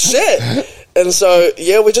 oh shit. And so,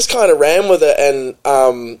 we just kind of ran with it,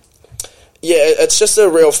 and it's just a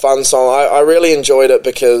real fun song. I really enjoyed it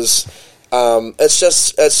because it's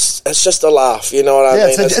just a laugh, you know what I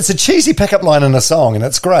mean? It's a cheesy pickup line in a song, and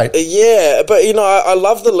it's great. Yeah, but I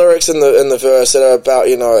love the lyrics in the verse that are about,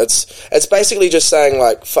 it's basically just saying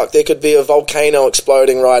like, fuck, there could be a volcano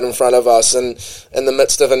exploding right in front of us, and in the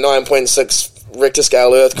midst of a 9.6 Richter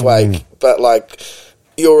scale earthquake, but like,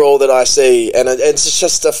 you're all that I see, and it's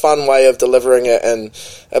just a fun way of delivering it, and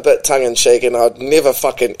a bit tongue-in-cheek, and I'd never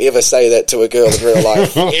fucking ever say that to a girl in real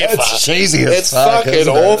life. It's cheesy as It's fuck, fucking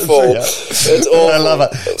awful. It's awful. I love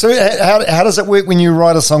it. So how does it work when you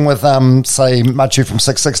write a song with, say, Machu from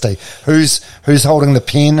 660? Who's holding the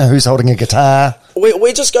pen? Who's holding a guitar?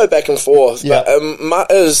 We just go back and forth, but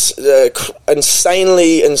Mutt is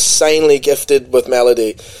insanely gifted with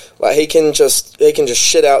melody. Like he can just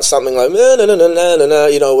shit out something like na na na na na na,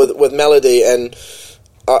 with melody. And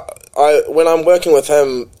I when I'm working with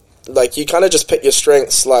him, like you kind of just pick your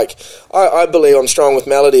strengths. Like I believe I'm strong with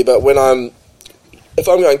melody, but if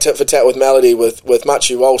I'm going tit for tat with melody with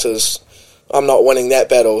Machu Walters, I'm not winning that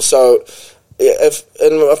battle. So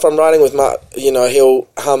if I'm writing with Mutt, he'll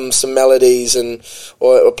hum some melodies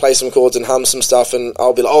or play some chords and hum some stuff, and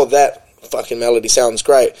I'll be like, oh, that fucking melody sounds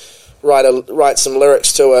great. Write some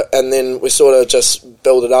lyrics to it, and then we sort of just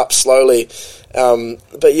build it up slowly.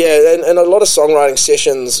 But yeah, and a lot of songwriting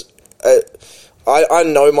sessions, I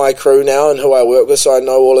know my crew now and who I work with, so I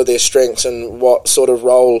know all of their strengths and what sort of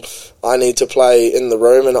role I need to play in the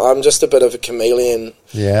room, and I'm just a bit of a chameleon.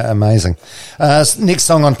 Yeah, amazing. Next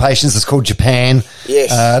song on Patience is called Japan.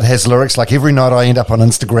 Yes. It has lyrics like, every night I end up on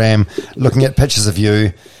Instagram looking at pictures of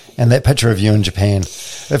you, and that picture of you in Japan.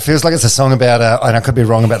 It feels like it's a song about, and I could be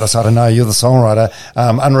wrong about this, I don't know, you're the songwriter,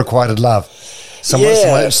 unrequited love.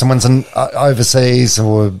 Someone's in, overseas,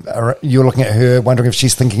 or you're looking at her, wondering if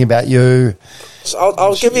she's thinking about you. So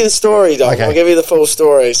I'll give you the story, Doc. Okay. I'll give you the full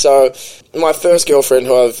story. So my first girlfriend,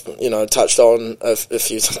 who I've touched on a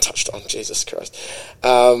few times, Jesus Christ.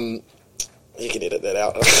 You can edit that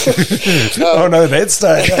out. Oh no, that's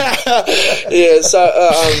staying. Yeah,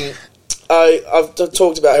 so I've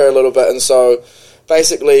talked about her a little bit, and so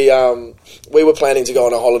basically we were planning to go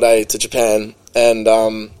on a holiday to Japan, and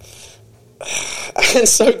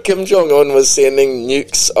so Kim Jong-un was sending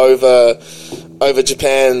nukes over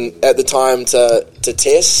Japan at the time to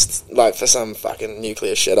test, like for some fucking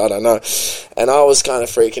nuclear shit, I don't know. And I was kind of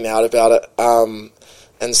freaking out about it.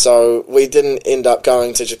 And so we didn't end up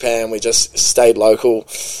going to Japan, we just stayed local.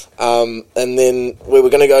 And then we were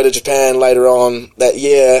going to go to Japan later on that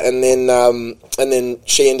year, and then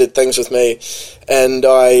she ended things with me. And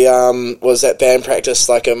I was at band practice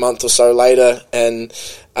like a month or so later, and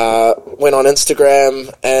went on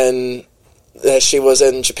Instagram, and she was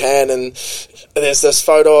in Japan, and there's this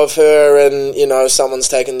photo of her, and someone's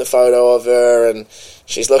taken the photo of her, and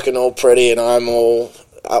she's looking all pretty, and I'm all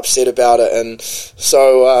upset about it. And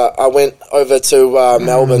so I went over to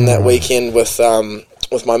Melbourne that weekend with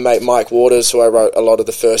my mate Mike Waters, who I wrote a lot of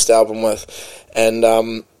the first album with, and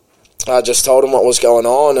I just told him what was going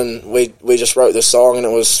on, and we just wrote this song, and it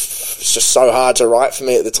was just so hard to write for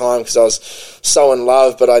me at the time because I was so in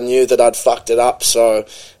love, but I knew that I'd fucked it up. So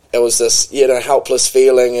it was this helpless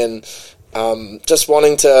feeling, and just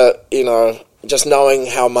wanting to just knowing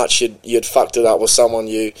how much you'd fucked it up with someone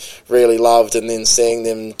you really loved, and then seeing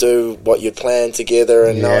them do what you'd planned together,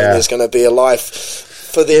 and knowing there's going to be a life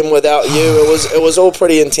for them without you. It was all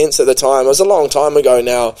pretty intense at the time. It was a long time ago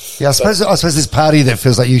now. Yeah, I suppose this party that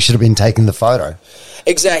feels like you should have been taking the photo.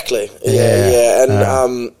 Exactly. Yeah.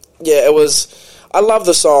 And it was. I love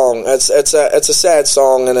the song. It's a sad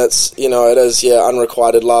song, and it's it is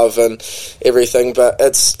unrequited love and everything. But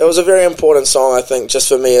it was a very important song, I think, just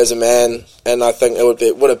for me as a man. And I think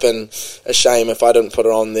it would have been a shame if I didn't put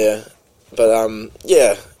it on there. But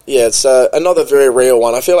it's another very real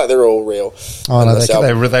one. I feel like they're all real. Oh no,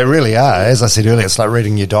 they really are. As I said earlier, it's like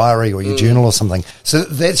reading your diary or your journal or something. So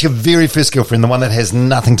that's your very first girlfriend, the one that has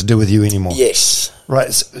nothing to do with you anymore. Yes.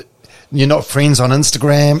 Right. So, You're not friends on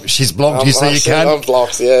Instagram. She's blocked you, so you can't. I'm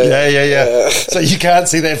blocked. Yeah. Yeah. So you can't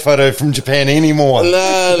see that photo from Japan anymore.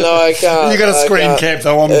 No, I can't. You got a screen cap,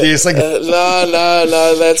 though. I'm guessing.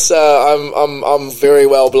 No. That's I'm very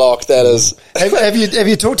well blocked. That is. Have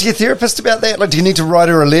you talked to your therapist about that? Like, do you need to write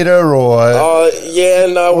her a letter, or? Or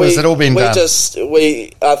has it all been done?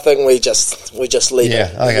 I think we just leave it.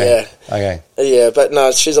 Yeah. Okay. Yeah, but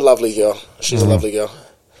no, she's a lovely girl. She's a lovely girl.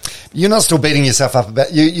 You're not still beating yourself up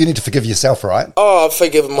about you need to forgive yourself, right? Oh, I've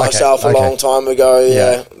forgiven myself a long time ago,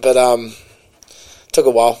 yeah. But took a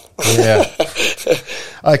while. Yeah.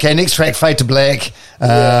 Okay, next track, Fade to Black.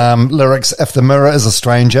 Lyrics, if the mirror is a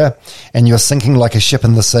stranger and you're sinking like a ship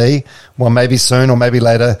in the sea, well, maybe soon or maybe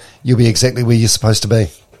later you'll be exactly where you're supposed to be.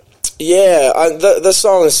 Yeah, this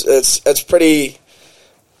song it's pretty.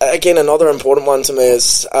 Again, another important one to me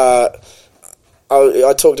is.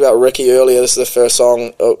 I talked about Ricky earlier. This is the first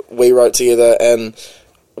song we wrote together, and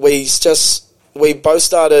we both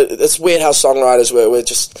started. It's weird how songwriters work. We're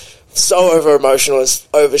just so over emotional and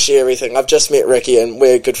overshare everything. I've just met Ricky, and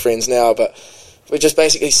we're good friends now, but we just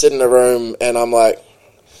basically sit in a room, and I'm like,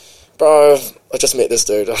 bro, I just met this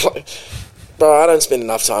dude. I'm like, bro, I don't spend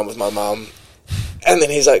enough time with my mum. And then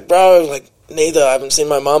he's like, bro, like, neither. I haven't seen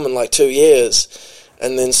my mum in like 2 years.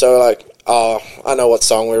 And then so like, oh, I know what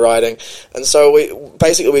song we're writing. And so we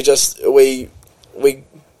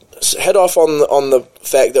head off on the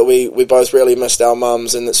fact that we both really missed our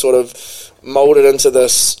mums, and it sort of molded into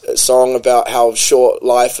this song about how short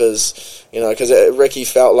life is, because Ricky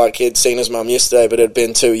felt like he'd seen his mum yesterday, but it had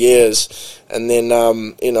been 2 years. And then,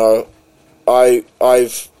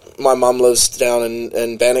 my mum lives down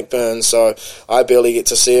in Bannockburn, so I barely get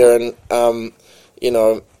to see her, and,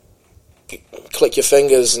 click your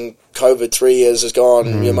fingers and COVID 3 years is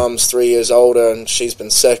gone, your mum's 3 years older and she's been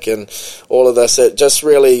sick, and all of this. It just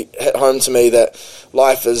really hit home to me that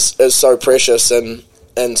life is so precious and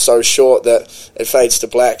so short that it fades to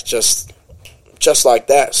black just like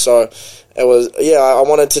that. So it was, I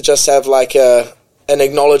wanted to just have like an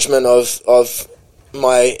acknowledgement of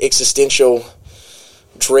my existential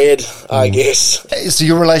dread, I guess. So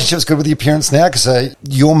your relationship's good with your parents now? Because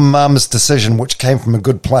your mum's decision, which came from a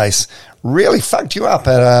good place, really fucked you up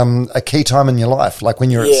at a key time in your life, like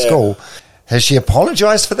when you're at school. Has she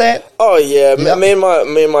apologised for that? Oh yeah, yep. Me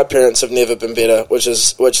and my parents have never been better, which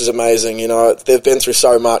is amazing. They've been through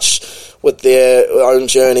so much with their own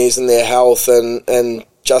journeys and their health and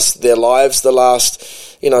just their lives the last,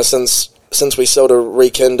 since we sort of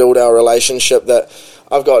rekindled our relationship, that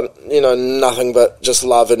I've got, nothing but just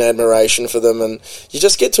love and admiration for them. And you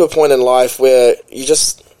just get to a point in life where you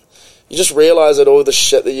just realise that all the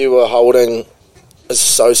shit that you were holding is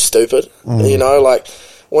so stupid. Like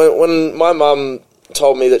when my mum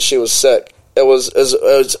told me that she was sick, it was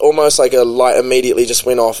almost like a light immediately just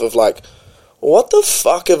went off of like, what the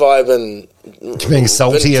fuck have I been being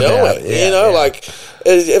salty about? Like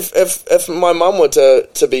if my mum were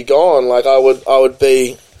to be gone, like I would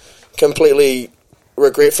be completely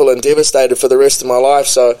regretful and devastated for the rest of my life.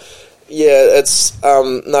 So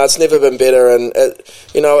it's never been better. And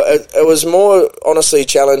it was more honestly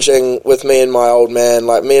challenging with me and my old man.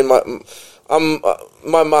 Like me and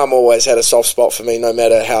my mum always had a soft spot for me, no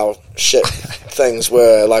matter how shit things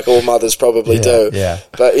were, like all mothers probably do.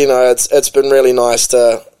 But it's been really nice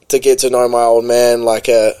to get to know my old man like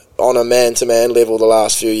on a man-to-man level the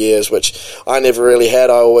last few years, which I never really had.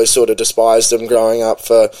 I always sort of despised him growing up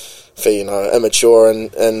for immature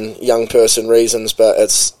and young person reasons, but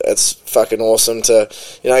it's fucking awesome to,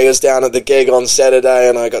 he was down at the gig on Saturday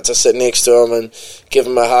and I got to sit next to him and give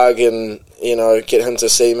him a hug and, get him to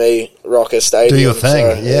see me rock a stadium. Do your thing,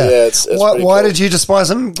 so, it's why cool. Did you despise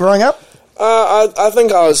him growing up? I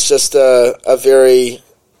think I was just a very,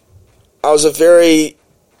 how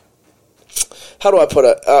do I put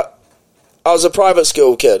it? I was a private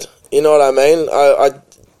school kid, you know what I mean? I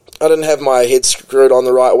didn't have my head screwed on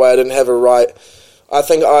the right way. I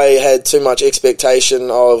think I had too much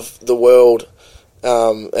expectation of the world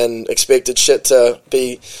and expected shit to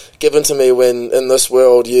be given to me when in this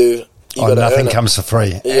world you got to earn it. Nothing comes for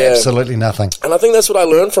free. Yeah. Absolutely nothing. And I think that's what I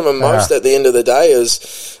learned from him most at the end of the day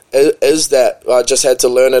is that I just had to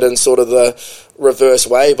learn it in sort of the reverse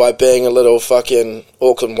way by being a little fucking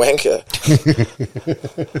Auckland wanker.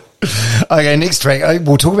 Okay, next track.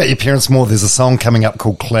 We'll talk about your parents more. There's a song coming up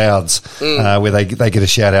called Clouds where they get a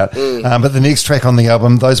shout out. But the next track on the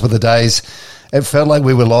album, Those Were the Days, it felt like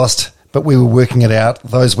we were lost, but we were working it out.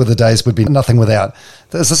 Those were the days would be nothing without.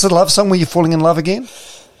 Is this a love song where you're falling in love again?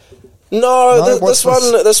 No, this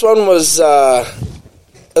one was...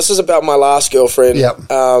 this was about my last girlfriend.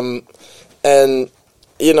 Yep. And,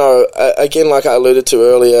 you know, again, like I alluded to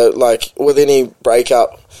earlier, like with any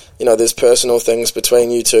breakup, you know, there's personal things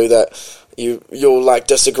between you two that you'll like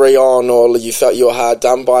disagree on, or you felt you were hard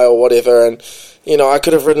done by or whatever. And, you know, I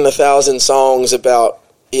could have written 1,000 songs about,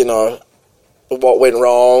 you know, what went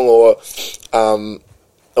wrong, or,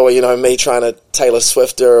 you know, me trying to Taylor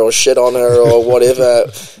Swift her or shit on her or whatever.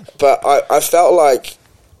 But I felt like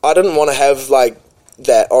I didn't want to have like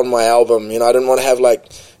that on my album. You know, I didn't want to have like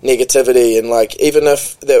negativity, and like even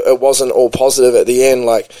if it wasn't all positive at the end,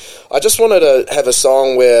 like I just wanted to have a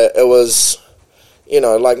song where it was, you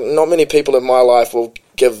know, like not many people in my life will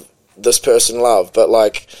give this person love, but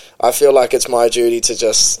like I feel like it's my duty to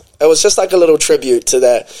just, it was just like a little tribute to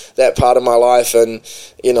that part of my life. And,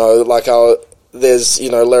 you know, like there's, you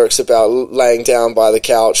know, lyrics about laying down by the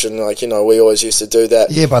couch, and like, you know, we always used to do that.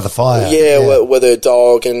 Yeah, by the fire. Yeah. With her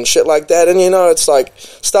dog and shit like that. And, you know, it's like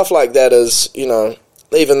stuff like that is, you know,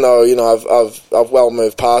 even though, you know, I've well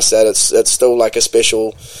moved past that, it's still like a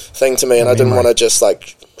special thing to me, and I didn't want to just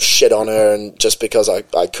like shit on her and just because I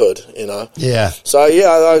could, you know. Yeah. So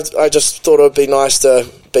yeah, I just thought it would be nice to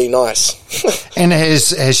be nice. And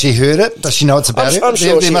has she heard it? Does she know it's about it? I'm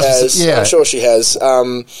sure she has. Yeah. I'm sure she has.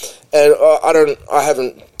 And I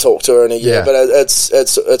haven't talked to her in a year, but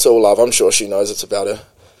it's all love. I'm sure she knows it's about her.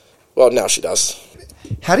 Well, now she does.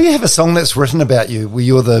 How do you have a song that's written about you, where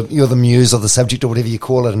you're the muse or the subject or whatever you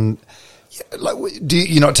call it, and like, do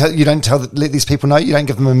you not tell? You don't let these people know. You don't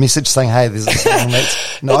give them a message saying, "Hey, there's a song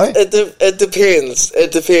that's no." It depends.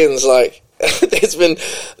 It depends. Like there's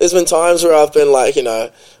been times where I've been like, you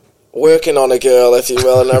know, working on a girl, if you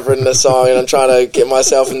will, and I've written a song and I'm trying to get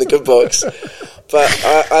myself in the good books. But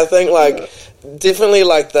I think like definitely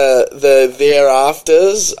like the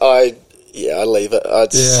thereafters, I leave it.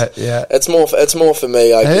 It's more for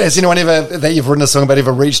me. I guess. Has anyone ever that you've written a song about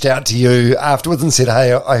ever reached out to you afterwards and said,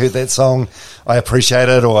 "Hey, I heard that song, I appreciate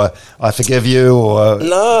it," or "I forgive you," or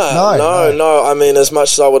no? I mean, as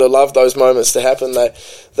much as I would have loved those moments to happen,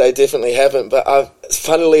 they definitely haven't. But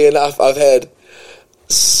funnily enough, I've heard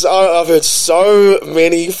so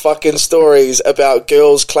many fucking stories about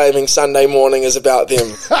girls claiming Sunday morning is about them,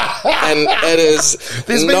 and it is.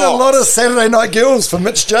 There's been a lot of Saturday Night Girls for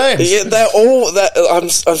Mitch James. Yeah, they're all that.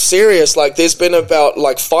 I'm serious. Like, there's been about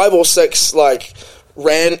like 5 or 6 like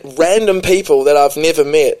random people that I've never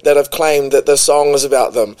met that have claimed that the song is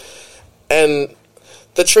about them, and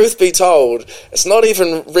the truth be told, it's not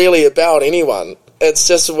even really about anyone. It's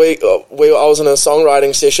just I was in a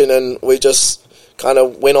songwriting session and we just kind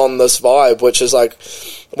of went on this vibe, which is like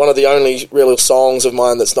one of the only real songs of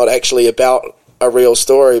mine that's not actually about a real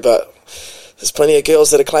story, but there's plenty of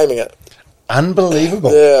girls that are claiming it.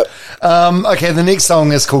 Unbelievable. Yeah. Okay, the next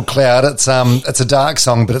song is called Cloud. It's a dark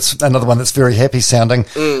song, but it's another one that's very happy sounding.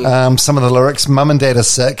 Some of the lyrics: Mum and Dad are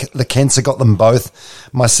sick, the cancer got them both,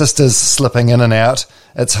 my sister's slipping in and out,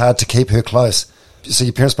 it's hard to keep her close. So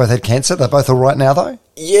your parents both had cancer? They're both all right now, though?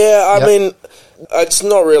 Yeah, I mean, it's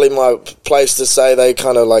not really my place to say. They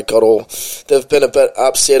kind of like they've been a bit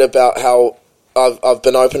upset about how I've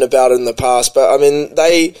been open about it in the past, but I mean,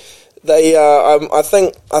 I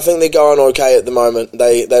think they're going okay at the moment.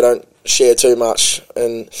 They don't share too much,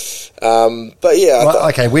 and but yeah.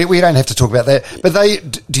 Right, okay, we don't have to talk about that. But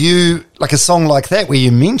do you like a song like that where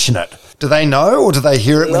you mention it? Do they know, or do they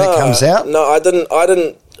hear it when it comes out? No, I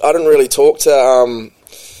didn't really talk to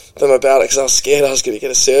them about it because I was scared I was going to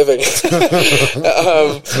get a serving.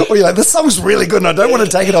 Well, you're like, this song's really good and I don't want to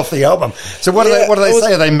take it off the album. So what do they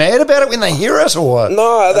say? Are they mad about it when they hear it? Or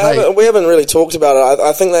no, we haven't really talked about it.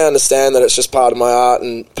 I think they understand that it's just part of my art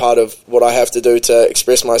and part of what I have to do to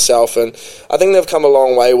express myself, and I think they've come a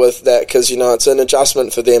long way with that because, you know, it's an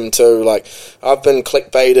adjustment for them too. Like, I've been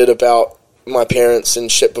clickbaited about my parents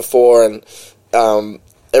and shit before, and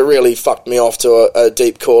it really fucked me off to a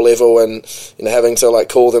deep core level, and, you know, having to like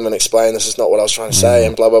call them and explain this is not what I was trying to say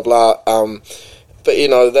and blah blah blah. But, you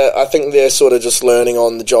know, I think they're sort of just learning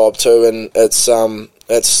on the job too, and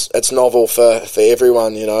it's novel for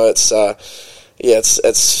everyone. You know, it's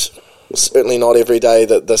certainly not every day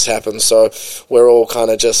that this happens, so we're all kind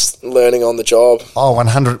of just learning on the job. Oh,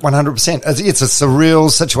 100%. It's a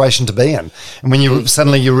surreal situation to be in. And when you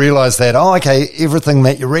suddenly you realise that, oh, okay, everything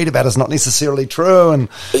that you read about is not necessarily true, and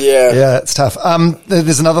yeah, it's tough.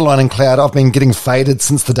 There's another line in Cloud: I've been getting faded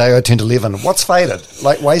since the day I turned 11. What's faded?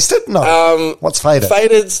 Like wasted? No. What's faded?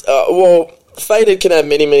 Faded can have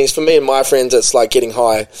many meanings. For me and my friends, it's like getting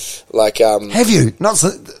high. Like, have you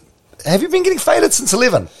been getting faded since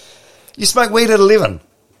 11? You smoke weed at 11.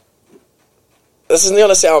 This isn't going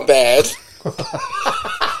to sound bad,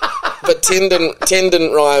 but 10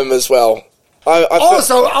 didn't rhyme as well.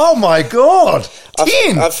 Oh my God.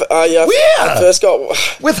 10? Where? I first got...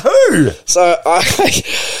 With who? So,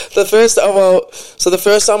 the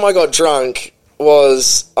first time I got drunk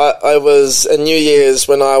was... I was in New Year's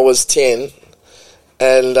when I was 10.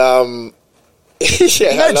 And,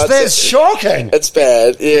 That's shocking. It's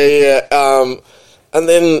bad. Yeah. And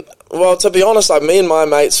then, well, to be honest, like, me and my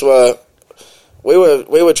mates we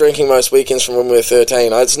were drinking most weekends from when we were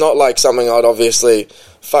 13. It's not like something I'd obviously...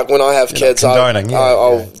 Fuck, when I have kids,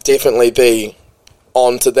 I'll definitely be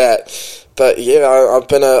on to that. But yeah, I've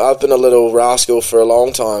been a little rascal for a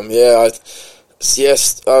long time. Yeah,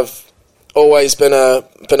 I've always been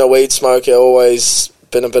a weed smoker, always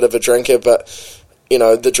been a bit of a drinker, but you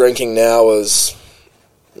know, the drinking now is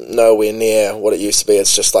nowhere near what it used to be.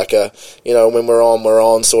 It's just like a, you know, when we're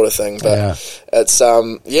on sort of thing. But it's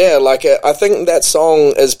I think that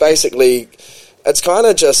song is basically, it's kind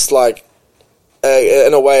of just like,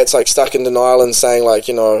 in a way, it's like stuck in denial and saying, like,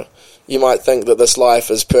 you know, you might think that this life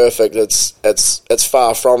is perfect. It's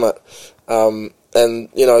far from it. And,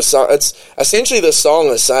 you know, so it's essentially the song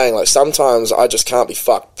is saying, like, sometimes I just can't be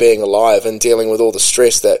fucked being alive and dealing with all the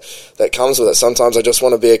stress that comes with it. Sometimes I just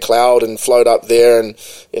want to be a cloud and float up there and,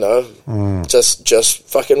 you know, just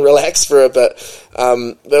fucking relax for a bit.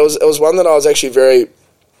 It was one that I was actually very,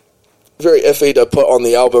 very iffy to put on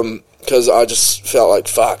the album, because I just felt like,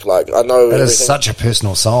 fuck, like, I know it is such a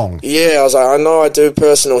personal song. Yeah, I was like, I know I do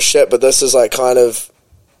personal shit, but this is, like, kind of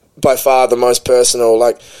by far the most personal.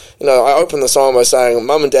 Like, you know, I opened the song by saying,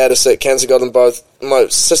 Mum and Dad are sick, cancer got them both, my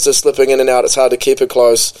sister's slipping in and out, it's hard to keep her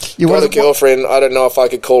close. Got a girlfriend, I don't know if I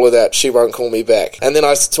could call her that, she won't call me back. And then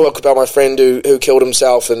I talk about my friend who killed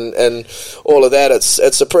himself and all of that.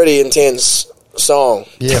 It's a pretty intense song.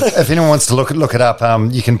 Yeah, if anyone wants to look it up,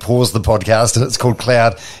 you can pause the podcast, and it's called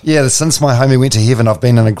Cloud. Yeah, since my homie went to heaven, I've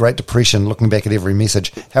been in a great depression looking back at every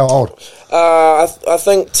message. How old? I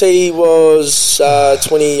think T was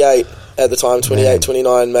 28 at the time, 28,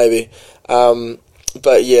 29 maybe.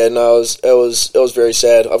 But yeah, no, it was very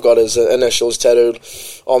sad. I've got his initials tattooed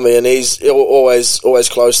on me, and he's always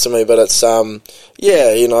close to me. But it's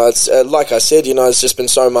yeah, you know, it's like I said, you know, it's just been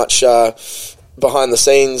so much behind the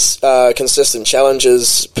scenes, consistent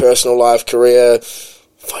challenges, personal life, career,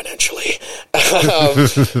 financially,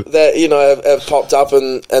 that, you know, have popped up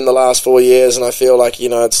in the last 4 years, and I feel like, you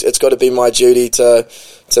know, it's got to be my duty to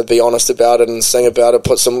be honest about it and sing about it,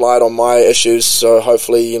 put some light on my issues, so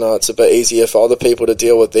hopefully, you know, it's a bit easier for other people to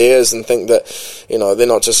deal with theirs and think that, you know, they're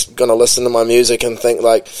not just going to listen to my music and think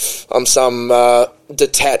like I'm some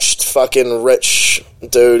detached fucking rich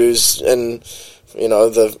dude who's in, you know,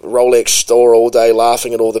 the Rolex store all day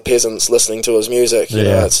laughing at all the peasants listening to his music. You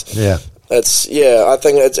know, I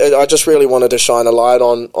think I just really wanted to shine a light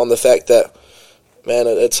on the fact that, man,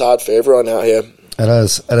 it's hard for everyone out here. It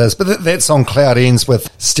is. But that song Cloud ends with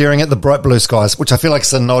staring at the bright blue skies, which I feel like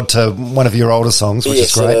is a nod to one of your older songs, which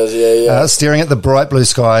is great. It is, yeah. Staring at the bright blue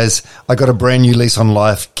skies, I got a brand new lease on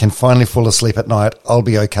life, can finally fall asleep at night, I'll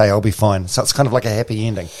be okay, I'll be fine. So it's kind of like a happy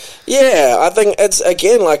ending. Yeah, I think it's,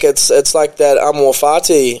 again, like it's like that amor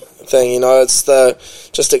fati thing, you know, it's the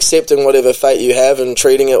just accepting whatever fate you have and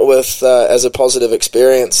treating it with as a positive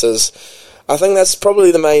experience. I think that's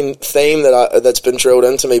probably the main theme that's been drilled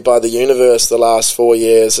into me by the universe the last 4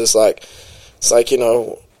 years. It's like, you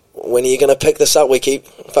know, when are you going to pick this up? We keep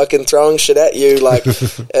fucking throwing shit at you. Like,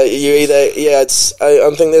 you either, yeah,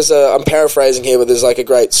 I think I'm paraphrasing here, but there's like a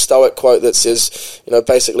great Stoic quote that says, you know,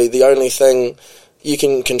 basically the only thing you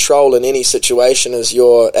can control in any situation is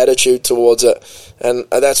your attitude towards it. And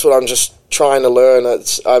that's what I'm just trying to learn.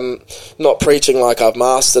 I'm not preaching like I've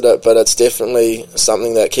mastered it, but it's definitely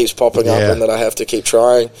something that keeps popping up and that I have to keep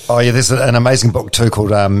trying. Oh yeah, there's an amazing book too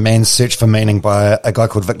called Man's Search for Meaning by a guy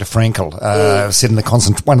called Viktor Frankl, set in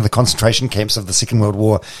one of the concentration camps of the Second World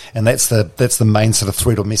War, and that's the main sort of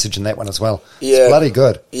thread or message in that one as well. Yeah. It's bloody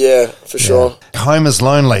good. Yeah, for sure. Home is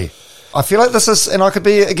lonely. I feel like this is, and I could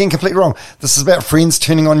be, again, completely wrong, this is about friends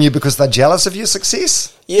turning on you because they're jealous of your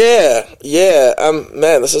success? Yeah.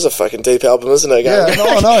 Man, this is a fucking deep album, isn't it?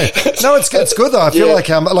 No, it's good though. I feel like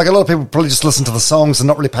a lot of people probably just listen to the songs and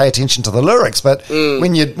not really pay attention to the lyrics, but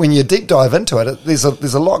when you deep dive into it, there's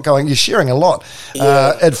a lot going, you're sharing a lot.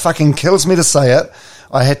 It fucking kills me to say it.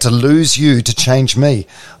 I had to lose you to change me.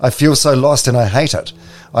 I feel so lost and I hate it.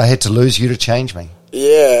 I had to lose you to change me.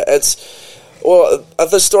 Yeah, well,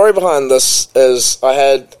 the story behind this is I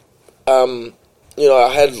had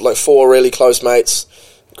like 4 really close mates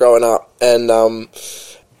growing up, and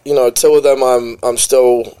you know, 2 of them I'm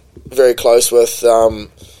still very close with.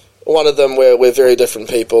 one of them we're very different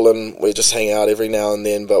people, and we just hang out every now and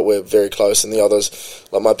then, but we're very close, and the other's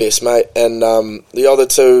like my best mate. And the other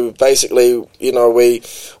two, basically, you know, we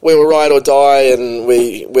were ride or die, and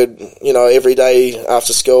we'd, you know, every day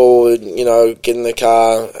after school, we'd, you know, get in the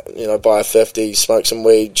car, you know, buy a 50, smoke some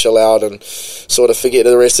weed, chill out, and sort of forget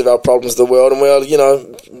the rest of our problems of the world. And we're, you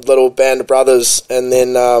know, little band of brothers. And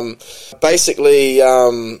then basically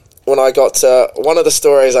when I got to one of the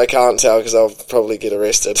stories, I can't tell because I'll probably get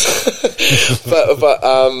arrested. but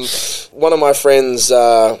one of my friends,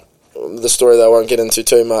 the story that I won't get into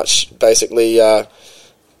too much, basically I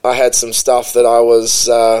had some stuff that I was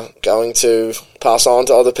going to pass on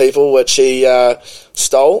to other people, which he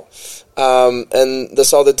stole. And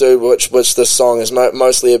this other dude, which this song is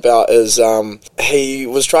mostly about, is he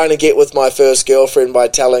was trying to get with my first girlfriend by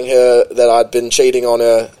telling her that I'd been cheating on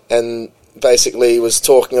her, and basically was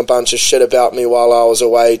talking a bunch of shit about me while I was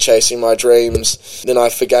away chasing my dreams. Then I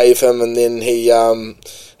forgave him, and then he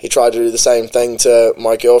tried to do the same thing to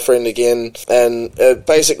my girlfriend again. And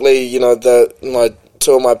basically, you know,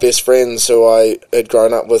 two of my best friends who I had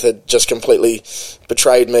grown up with had just completely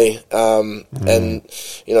betrayed me, and,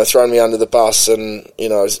 you know, thrown me under the bus, and, you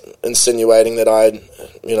know, insinuating that I'd,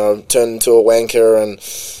 you know, turned into a wanker and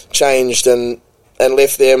changed, and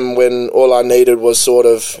left them when all I needed was sort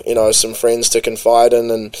of, you know, some friends to confide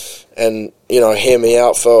in, and you know, hear me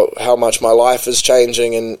out for how much my life is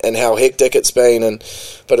changing and how hectic it's been.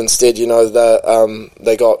 But instead, you know,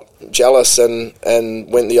 they got jealous and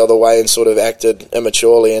went the other way and sort of acted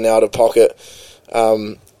immaturely and out of pocket.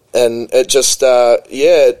 And it just,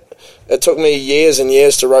 it took me years and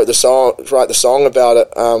years to write the song about it,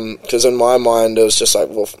 because in my mind it was just like,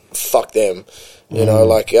 well, fuck them. You know,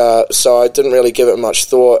 like, so I didn't really give it much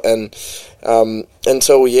thought, and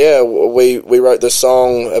until, we wrote this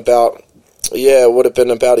song about, it would have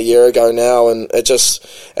been about a year ago now, and it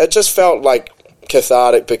just felt like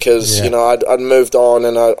cathartic, because, you know, I'd moved on,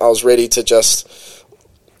 and I was ready to just,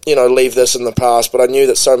 you know, leave this in the past, but I knew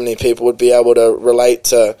that so many people would be able to relate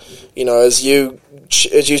to, you know, as you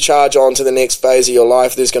charge on to the next phase of your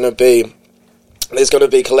life, there's going to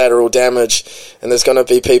be collateral damage, and there's going to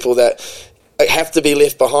be people that have to be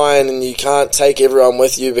left behind, and you can't take everyone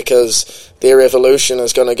with you because their evolution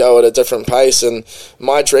is going to go at a different pace. And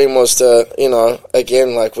my dream was to, you know,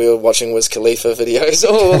 again, like we were watching Wiz Khalifa videos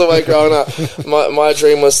all the way growing up, my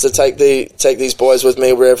dream was to take these boys with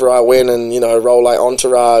me wherever I went, and, you know, roll like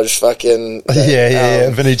Entourage, fucking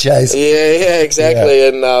Vinny Chase, exactly.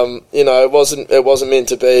 And you know, it wasn't meant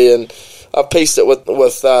to be, and I pieced it with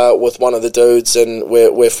one of the dudes, and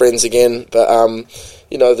we're friends again. But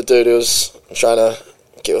you know, the dude who was trying to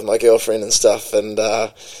get with my girlfriend and stuff, and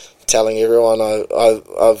telling everyone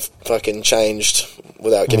I've fucking changed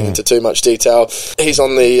without getting into too much detail. He's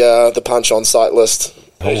on the punch on sight list.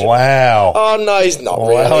 Wow. Oh no, he's not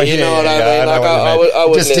really. You know what I mean? Like I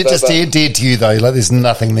would just dead to you though. Like there's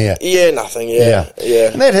nothing there. Yeah, nothing. Yeah.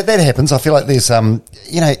 And that happens. I feel like there's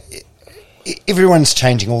you know, everyone's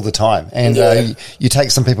changing all the time, and you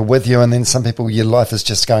take some people with you, and then some people, your life is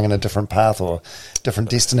just going in a different path or different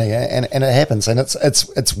destiny, and it happens, and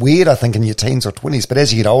it's weird, I think, in your teens or 20s, but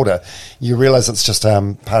as you get older, you realise it's just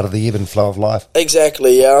part of the ebb and flow of life.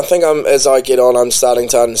 Exactly, I think as I get on, I'm starting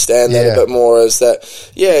to understand that a bit more, is that,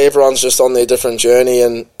 everyone's just on their different journey,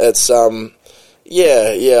 and it's, I'm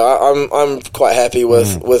quite happy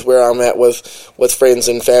with where I'm at with friends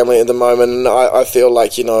and family at the moment, and I feel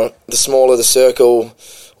like, you know, the smaller the circle,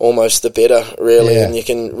 almost the better, really, and you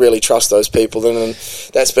can really trust those people, and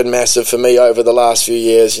that's been massive for me over the last few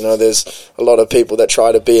years. You know, there's a lot of people that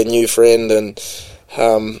try to be a new friend, and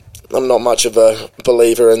I'm not much of a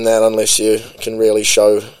believer in that unless you can really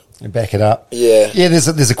show. You back it up. Yeah.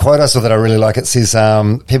 There's a quote I saw that I really like. It says,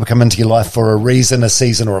 people come into your life for a reason, a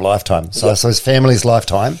season, or a lifetime. So his family's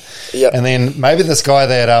lifetime. Yep. And then maybe this guy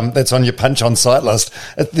that's on your punch on sight list,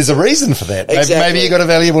 there's a reason for that. Exactly. Maybe you got a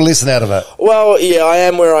valuable lesson out of it. Well, I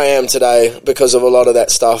am where I am today because of a lot of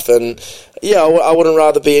that stuff. And I wouldn't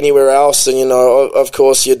rather be anywhere else. And, you know, of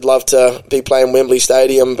course, you'd love to be playing Wembley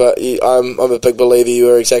Stadium, but I'm a big believer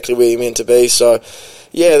you are exactly where you're meant to be. So,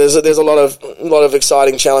 there's a lot of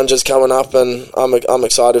exciting challenges coming up, and I'm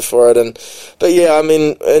excited for it. But I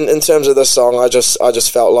mean, in terms of this song, I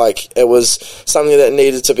just felt like it was something that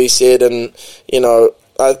needed to be said, and, you know,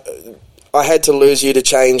 I had to lose you to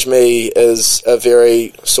change me is a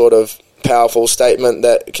very sort of powerful statement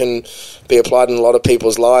that can be applied in a lot of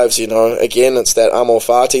people's lives. You know, again, it's that amor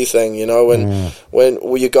fati thing. You know, when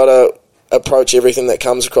you gotta approach everything that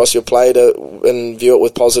comes across your plate and view it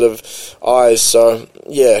with positive eyes. So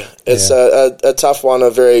it's a tough one, a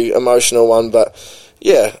very emotional one, but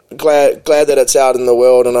yeah, glad that it's out in the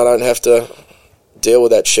world and I don't have to deal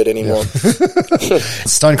with that shit anymore.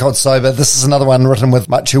 Stone Cold Sober. This is another one written with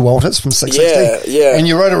Machu Walters from 660. Yeah. And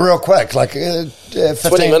you wrote it real quick, like 15,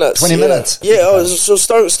 20 minutes. 20 minutes. Yeah, so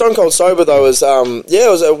Stone Cold Sober though was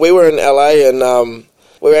we were in LA and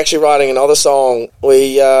we were actually writing another song.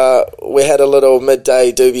 We had a little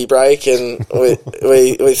midday doobie break and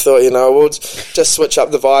we thought, we'll just switch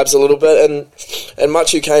up the vibes a little bit, and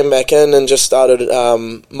Machu came back in and just started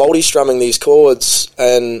multi-strumming these chords,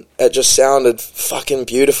 and it just sounded fucking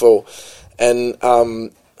beautiful. And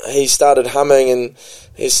he started humming and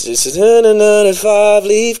he said, "A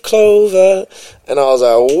 5-leaf clover," and I was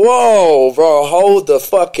like, "Whoa, bro, hold the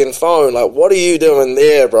fucking phone! Like, what are you doing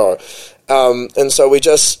there, bro?" And so he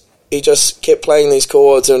just kept playing these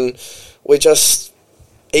chords, and we just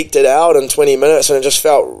eked it out in 20 minutes, and it just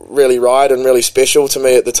felt really right and really special to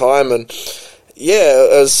me at the time. And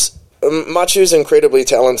yeah, Machu's incredibly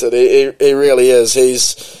talented. He really is.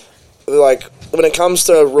 He's like, when it comes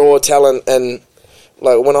to raw talent, and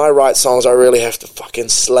like when I write songs, I really have to fucking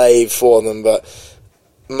slave for them, but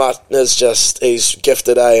Mutt is just, he's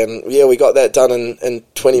gifted, and yeah, we got that done in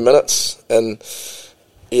 20 minutes, and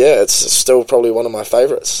yeah, it's still probably one of my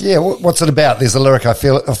favourites. Yeah, what's it about? There's a lyric, I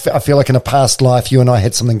feel like in a past life you and I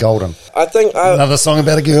had something golden. I think another song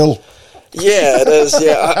about a girl. Yeah, it is.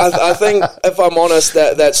 Yeah, I think if I'm honest,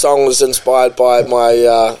 that song was inspired by my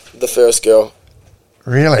the first girl.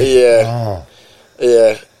 Really? Yeah. Oh.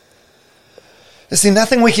 Yeah. Is there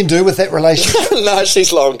nothing we can do with that relationship? No,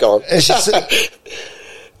 she's long gone.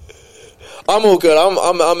 I'm all good.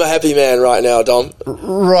 I'm a happy man right now, Dom.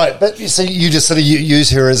 Right, but so you just sort of use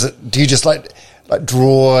her as do you just like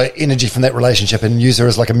draw energy from that relationship and use her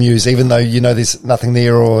as like a muse, even though there's nothing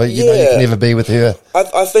there, or you know you can never be with her?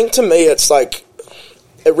 I think to me it's like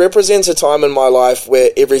it represents a time in my life where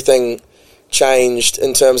everything changed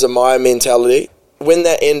in terms of my mentality. When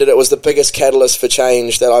that ended, it was the biggest catalyst for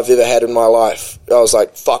change that I've ever had in my life. I was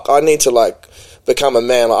like, fuck, I need to like become a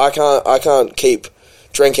man. Like, I can't keep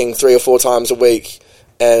drinking 3 or 4 times a week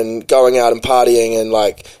and going out and partying and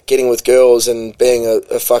like getting with girls and being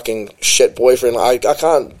a fucking shit boyfriend. I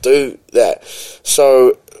can't do that.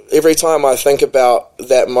 So every time I think about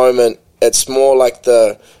that moment, it's more like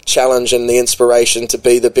the challenge and the inspiration to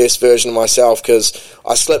be the best version of myself, because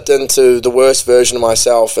I slipped into the worst version of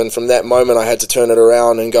myself, and from that moment I had to turn it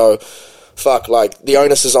around and go, fuck, like the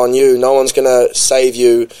onus is on you. No one's gonna save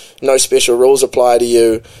you. No special rules apply to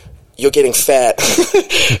you. You're getting fat. I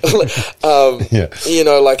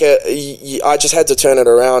just had to turn it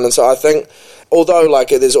around. And so I think, although like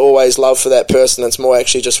there's always love for that person, it's more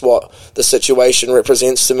actually just what the situation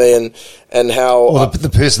represents to me and how... Or the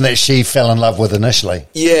person that she fell in love with initially.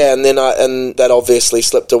 Yeah, and then and that obviously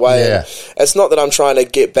slipped away. Yeah. And it's not that I'm trying to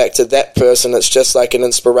get back to that person, it's just like an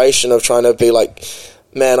inspiration of trying to be like,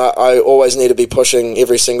 man, I always need to be pushing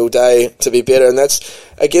every single day to be better. And that's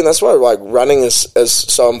why like running is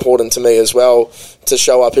so important to me as well, to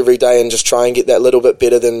show up every day and just try and get that little bit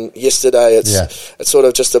better than yesterday. It sort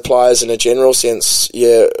of just applies in a general sense,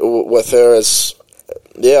 with her as...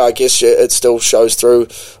 Yeah, I guess it still shows through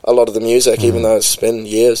a lot of the music, even though it's been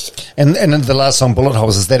years. And the last song, Bullet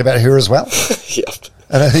Holes, is that about her as well? Yep.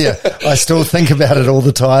 I still think about it all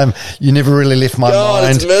the time. You never really left my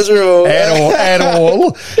mind. It's miserable. At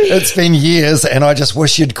all. It's been years, and I just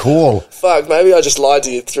wish you'd call. Fuck, maybe I just lied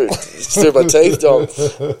to you through my teeth, Dom.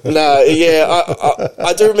 No, yeah,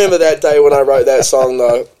 I do remember that day when I wrote that song,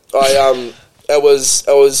 though. I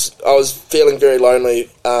was feeling very lonely,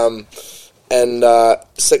 and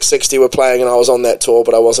 660 were playing, and I was on that tour,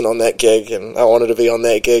 but I wasn't on that gig, and I wanted to be on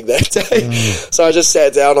that gig that day. So I just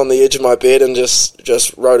sat down on the edge of my bed and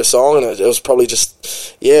just wrote a song, and it was probably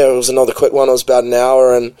it was another quick one. It was about an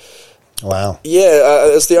hour, and wow. Yeah,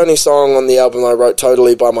 it's the only song on the album I wrote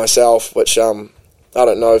totally by myself, which I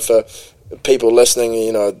don't know, for people listening,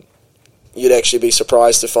 you'd actually be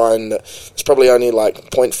surprised to find that it's probably only like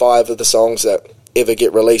 0.5 of the songs that ever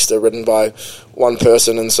get released are written by one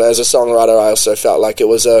person. And so as a songwriter, I also felt like it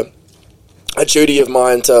was a duty of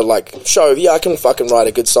mine to like show, I can fucking write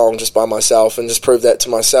a good song just by myself and just prove that to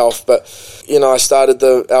myself. But I started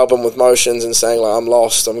the album with motions and saying like, I'm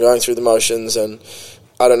lost, I'm going through the motions and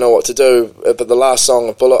I don't know what to do. But the last song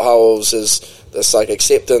of Bullet Holes is this like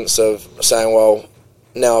acceptance of saying, well,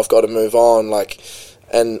 now I've got to move on, like.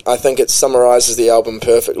 And I think it summarizes the album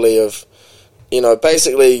perfectly of,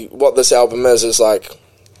 basically what this album is like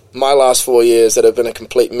my last 4 years that have been a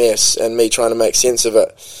complete mess and me trying to make sense of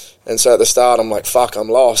it. And so at the start, I'm like, fuck, I'm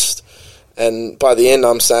lost. And by the end,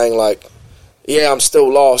 I'm saying like, yeah, I'm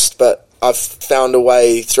still lost, but I've found a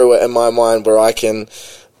way through it in my mind where I can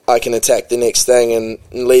I can attack the next thing and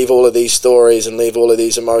leave all of these stories and leave all of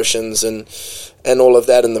these emotions and all of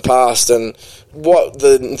that in the past. And what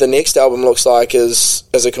the next album looks like is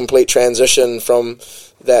a complete transition from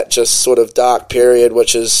that just sort of dark period,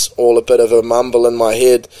 which is all a bit of a mumble in my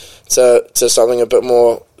head, to something a bit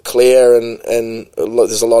more clear, and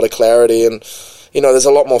there's a lot of clarity, and there's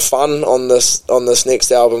a lot more fun on this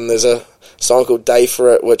next album. There's a song called Day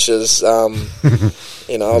for It, which is I'll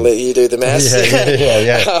let you do the math.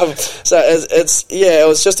 Yeah. So it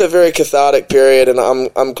was just a very cathartic period, and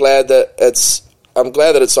I'm glad that it's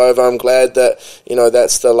over. I'm glad that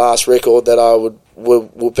that's the last record that I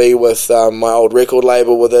will be with my old record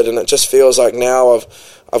label with it, and it just feels like now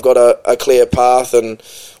I've got a clear path, and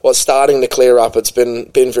what's starting to clear up. It's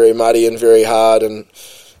been very muddy and very hard and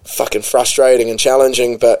fucking frustrating and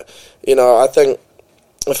challenging, but I think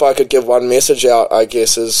if I could give one message out, I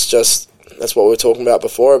guess, is just that's what we were talking about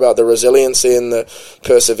before, about the resiliency and the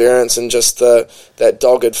perseverance and just that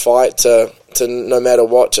dogged fight to no matter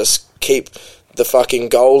what, just keep the fucking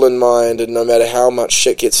goal in mind, and no matter how much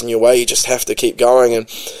shit gets in your way, you just have to keep going.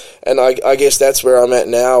 And I guess that's where I'm at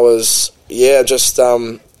now, is just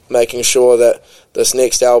making sure that this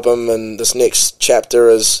next album and this next chapter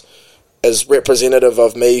is representative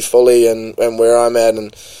of me fully and where I'm at,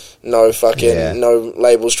 and no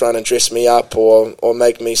labels trying to dress me up or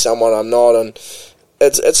make me someone I'm not. And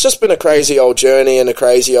it's just been a crazy old journey and a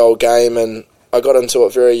crazy old game, and I got into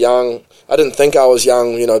it very young. I didn't think I was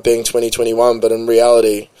young, being 20, 21, but in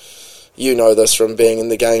reality, this from being in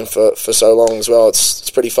the game for so long as well. It's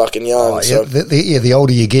pretty fucking young. Oh, so. The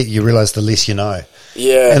older you get, you realise the less you know.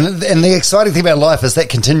 Yeah. And the exciting thing about life is that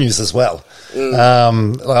continues as well.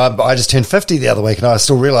 I just turned 50 the other week, and I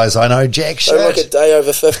still realise I know jack shit. Don't look a day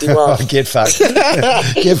over 51. Get fucked.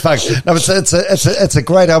 Get fucked. No, it's a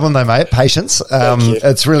great album though, mate. Patience.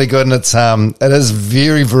 It's really good, and it is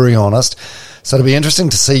very, very honest. So it'll be interesting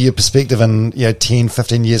to see your perspective in 10,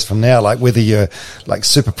 15 years from now, like whether you're like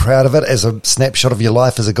super proud of it as a snapshot of your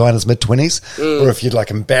life as a guy in his mid-20s, or if you're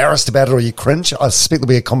like embarrassed about it or you cringe. I suspect there'll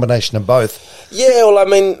be a combination of both. Yeah, well, I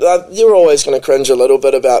mean, you're always going to cringe a little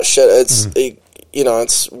bit about shit. It's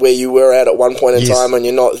it's where you were at one point in time, and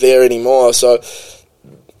you're not there anymore. So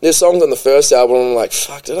there's songs on the first album, I'm like,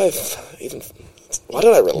 fuck, why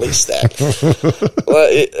did I release that? But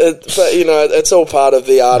it's all part of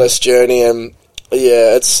the artist's journey, and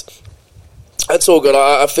it's all good.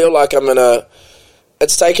 I feel like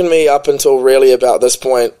it's taken me up until really about this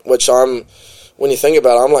point, which when you think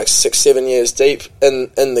about it, I'm like 6-7 years deep in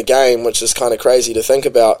the game, which is kind of crazy to think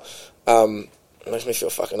about. It makes me feel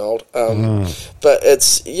fucking old. But I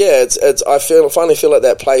finally feel at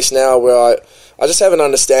that place now where I just have an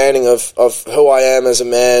understanding of who I am as a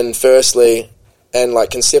man, firstly, and like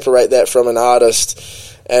can separate that from an artist,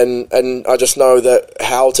 and I just know that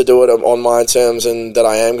how to do it on my terms, and that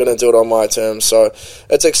I am going to do it on my terms. So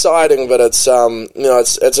it's exciting, but it's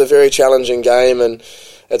it's a very challenging game, and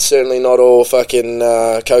it's certainly not all fucking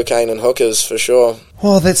cocaine and hookers for sure.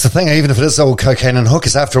 Well, that's the thing. Even if it is all cocaine and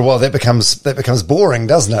hookers, after a while that becomes boring,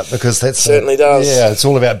 doesn't it? Because that certainly does. Yeah, it's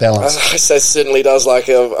all about balance. I say certainly does. Like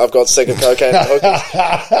I've got sick of cocaine and hookers.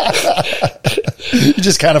 You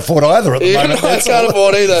just can't afford either at the moment. No, I can't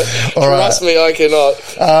afford either. Trust me, I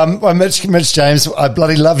cannot. Well, Mitch James, I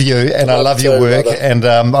bloody love you, and I love your work, brother. And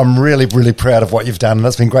I'm really, really proud of what you've done. And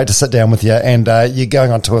it's been great to sit down with you. And you're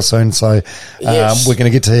going on tour soon, so we're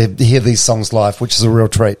going to get to hear these songs live, which is a real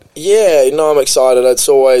treat. Yeah, I'm excited. It's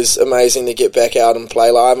always amazing to get back out and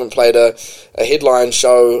play. Like, I haven't played a headline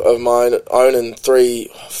show of mine own in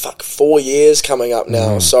 4 years coming up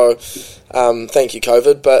now. So thank you,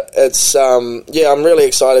 COVID. But it's I'm really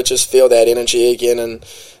excited to just feel that energy again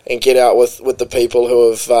and get out with the people who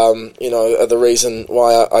have are the reason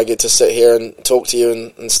why I get to sit here and talk to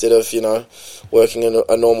you instead of working in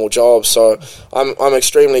a normal job. So I'm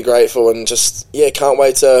extremely grateful, and just can't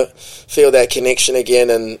wait to feel that connection again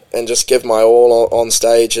and just give my all on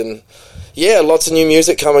stage. And lots of new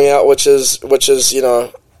music coming out, which is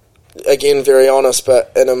again very honest,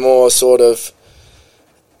 but in a more sort of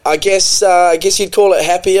I guess you'd call it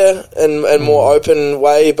happier and more open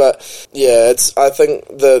way, but I think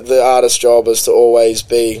the artist's job is to always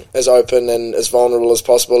be as open and as vulnerable as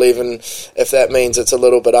possible, even if that means it's a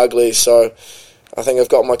little bit ugly. So I think I've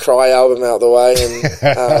got my Cry album out the way,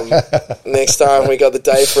 and next time we got the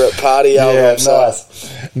Day for It party album. Yeah,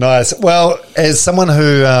 nice. Well, as someone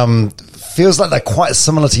who feels like they're quite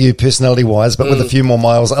similar to you personality-wise, but with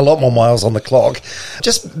a lot more miles on the clock.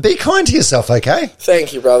 Just be kind to yourself, okay?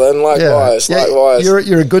 Thank you, brother, and likewise.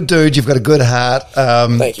 You're a good dude. You've got a good heart.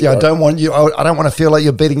 Thank you. I don't want to feel like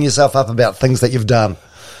you're beating yourself up about things that you've done.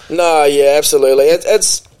 No, absolutely.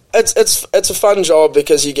 It's it's a fun job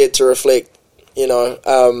because you get to reflect,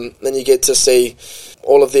 and you get to see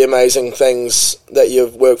all of the amazing things that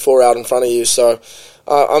you've worked for out in front of you. So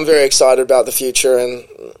I'm very excited about the future and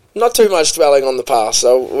not too much dwelling on the past.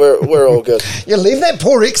 So we're all good. Yeah, leave that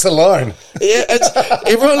poor ex alone. Yeah, it's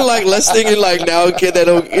everyone like listening and like now get that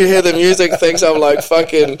you hear the music thinks I'm like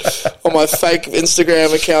fucking on my fake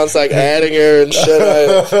Instagram accounts like adding her and shit.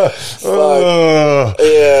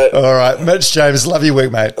 Yeah. All right, Mitch James, love your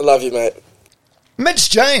work, mate. I love you, mate. Mitch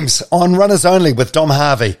James on Runners Only with Dom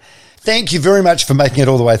Harvey. Thank you very much for making it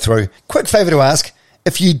all the way through. Quick favour to ask,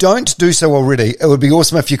 if you don't do so already, it would be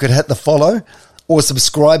awesome if you could hit the follow or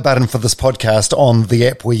subscribe button for this podcast on the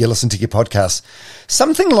app where you listen to your podcasts.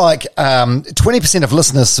 Something like 20% of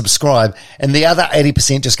listeners subscribe and the other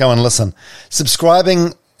 80% just go and listen.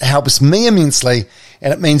 Subscribing helps me immensely,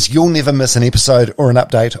 and it means you'll never miss an episode or an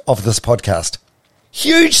update of this podcast.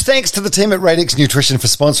 Huge thanks to the team at Radix Nutrition for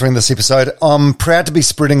sponsoring this episode. I'm proud to be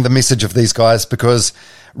spreading the message of these guys because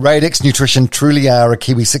Radix Nutrition truly are a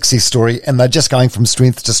Kiwi success story and they're just going from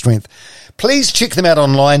strength to strength. Please check them out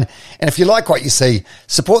online, and if you like what you see,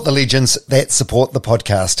 support the legends that support the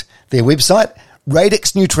podcast. Their website,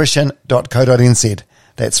 radixnutrition.co.nz.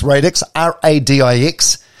 That's Radix,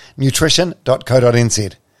 R-A-D-I-X,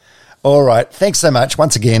 nutrition.co.nz. All right, thanks so much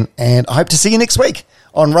once again, and I hope to see you next week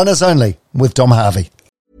on Runners Only with Dom Harvey.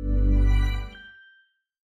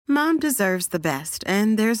 Mom deserves the best,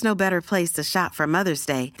 and there's no better place to shop for Mother's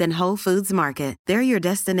Day than Whole Foods Market. They're your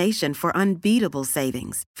destination for unbeatable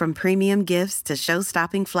savings, from premium gifts to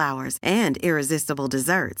show-stopping flowers and irresistible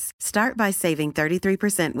desserts. Start by saving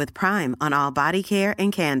 33% with Prime on all body care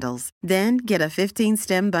and candles. Then get a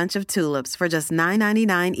 15-stem bunch of tulips for just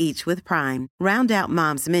 $9.99 each with Prime. Round out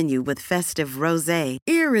Mom's menu with festive rosé,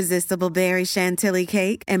 irresistible berry chantilly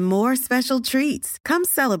cake, and more special treats. Come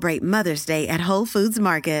celebrate Mother's Day at Whole Foods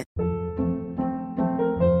Market.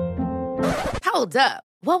 Hold up.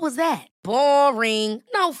 What was that? Boring.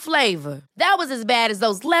 No flavor. That was as bad as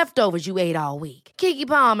those leftovers you ate all week. Keke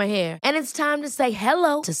Palmer here, and it's time to say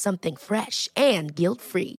hello to something fresh and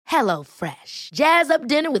guilt-free. Hello Fresh. Jazz up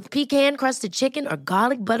dinner with pecan-crusted chicken or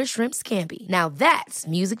garlic butter shrimp scampi. Now that's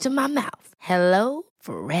music to my mouth. Hello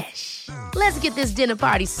Fresh. Let's get this dinner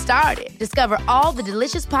party started. Discover all the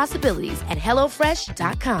delicious possibilities at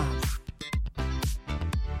hellofresh.com.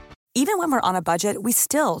 Even when we're on a budget, we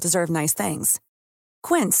still deserve nice things.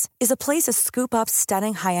 Quince is a place to scoop up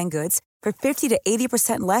stunning high-end goods for 50 to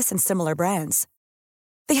 80% less than similar brands.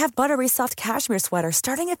 They have buttery soft cashmere sweaters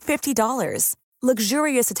starting at $50,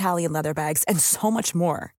 luxurious Italian leather bags, and so much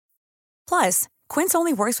more. Plus, Quince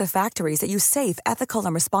only works with factories that use safe, ethical,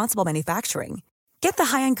 and responsible manufacturing. Get the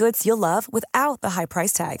high-end goods you'll love without the high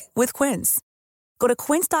price tag with Quince. Go to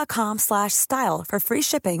quince.com/style for free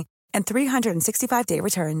shipping and 365-day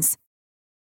returns.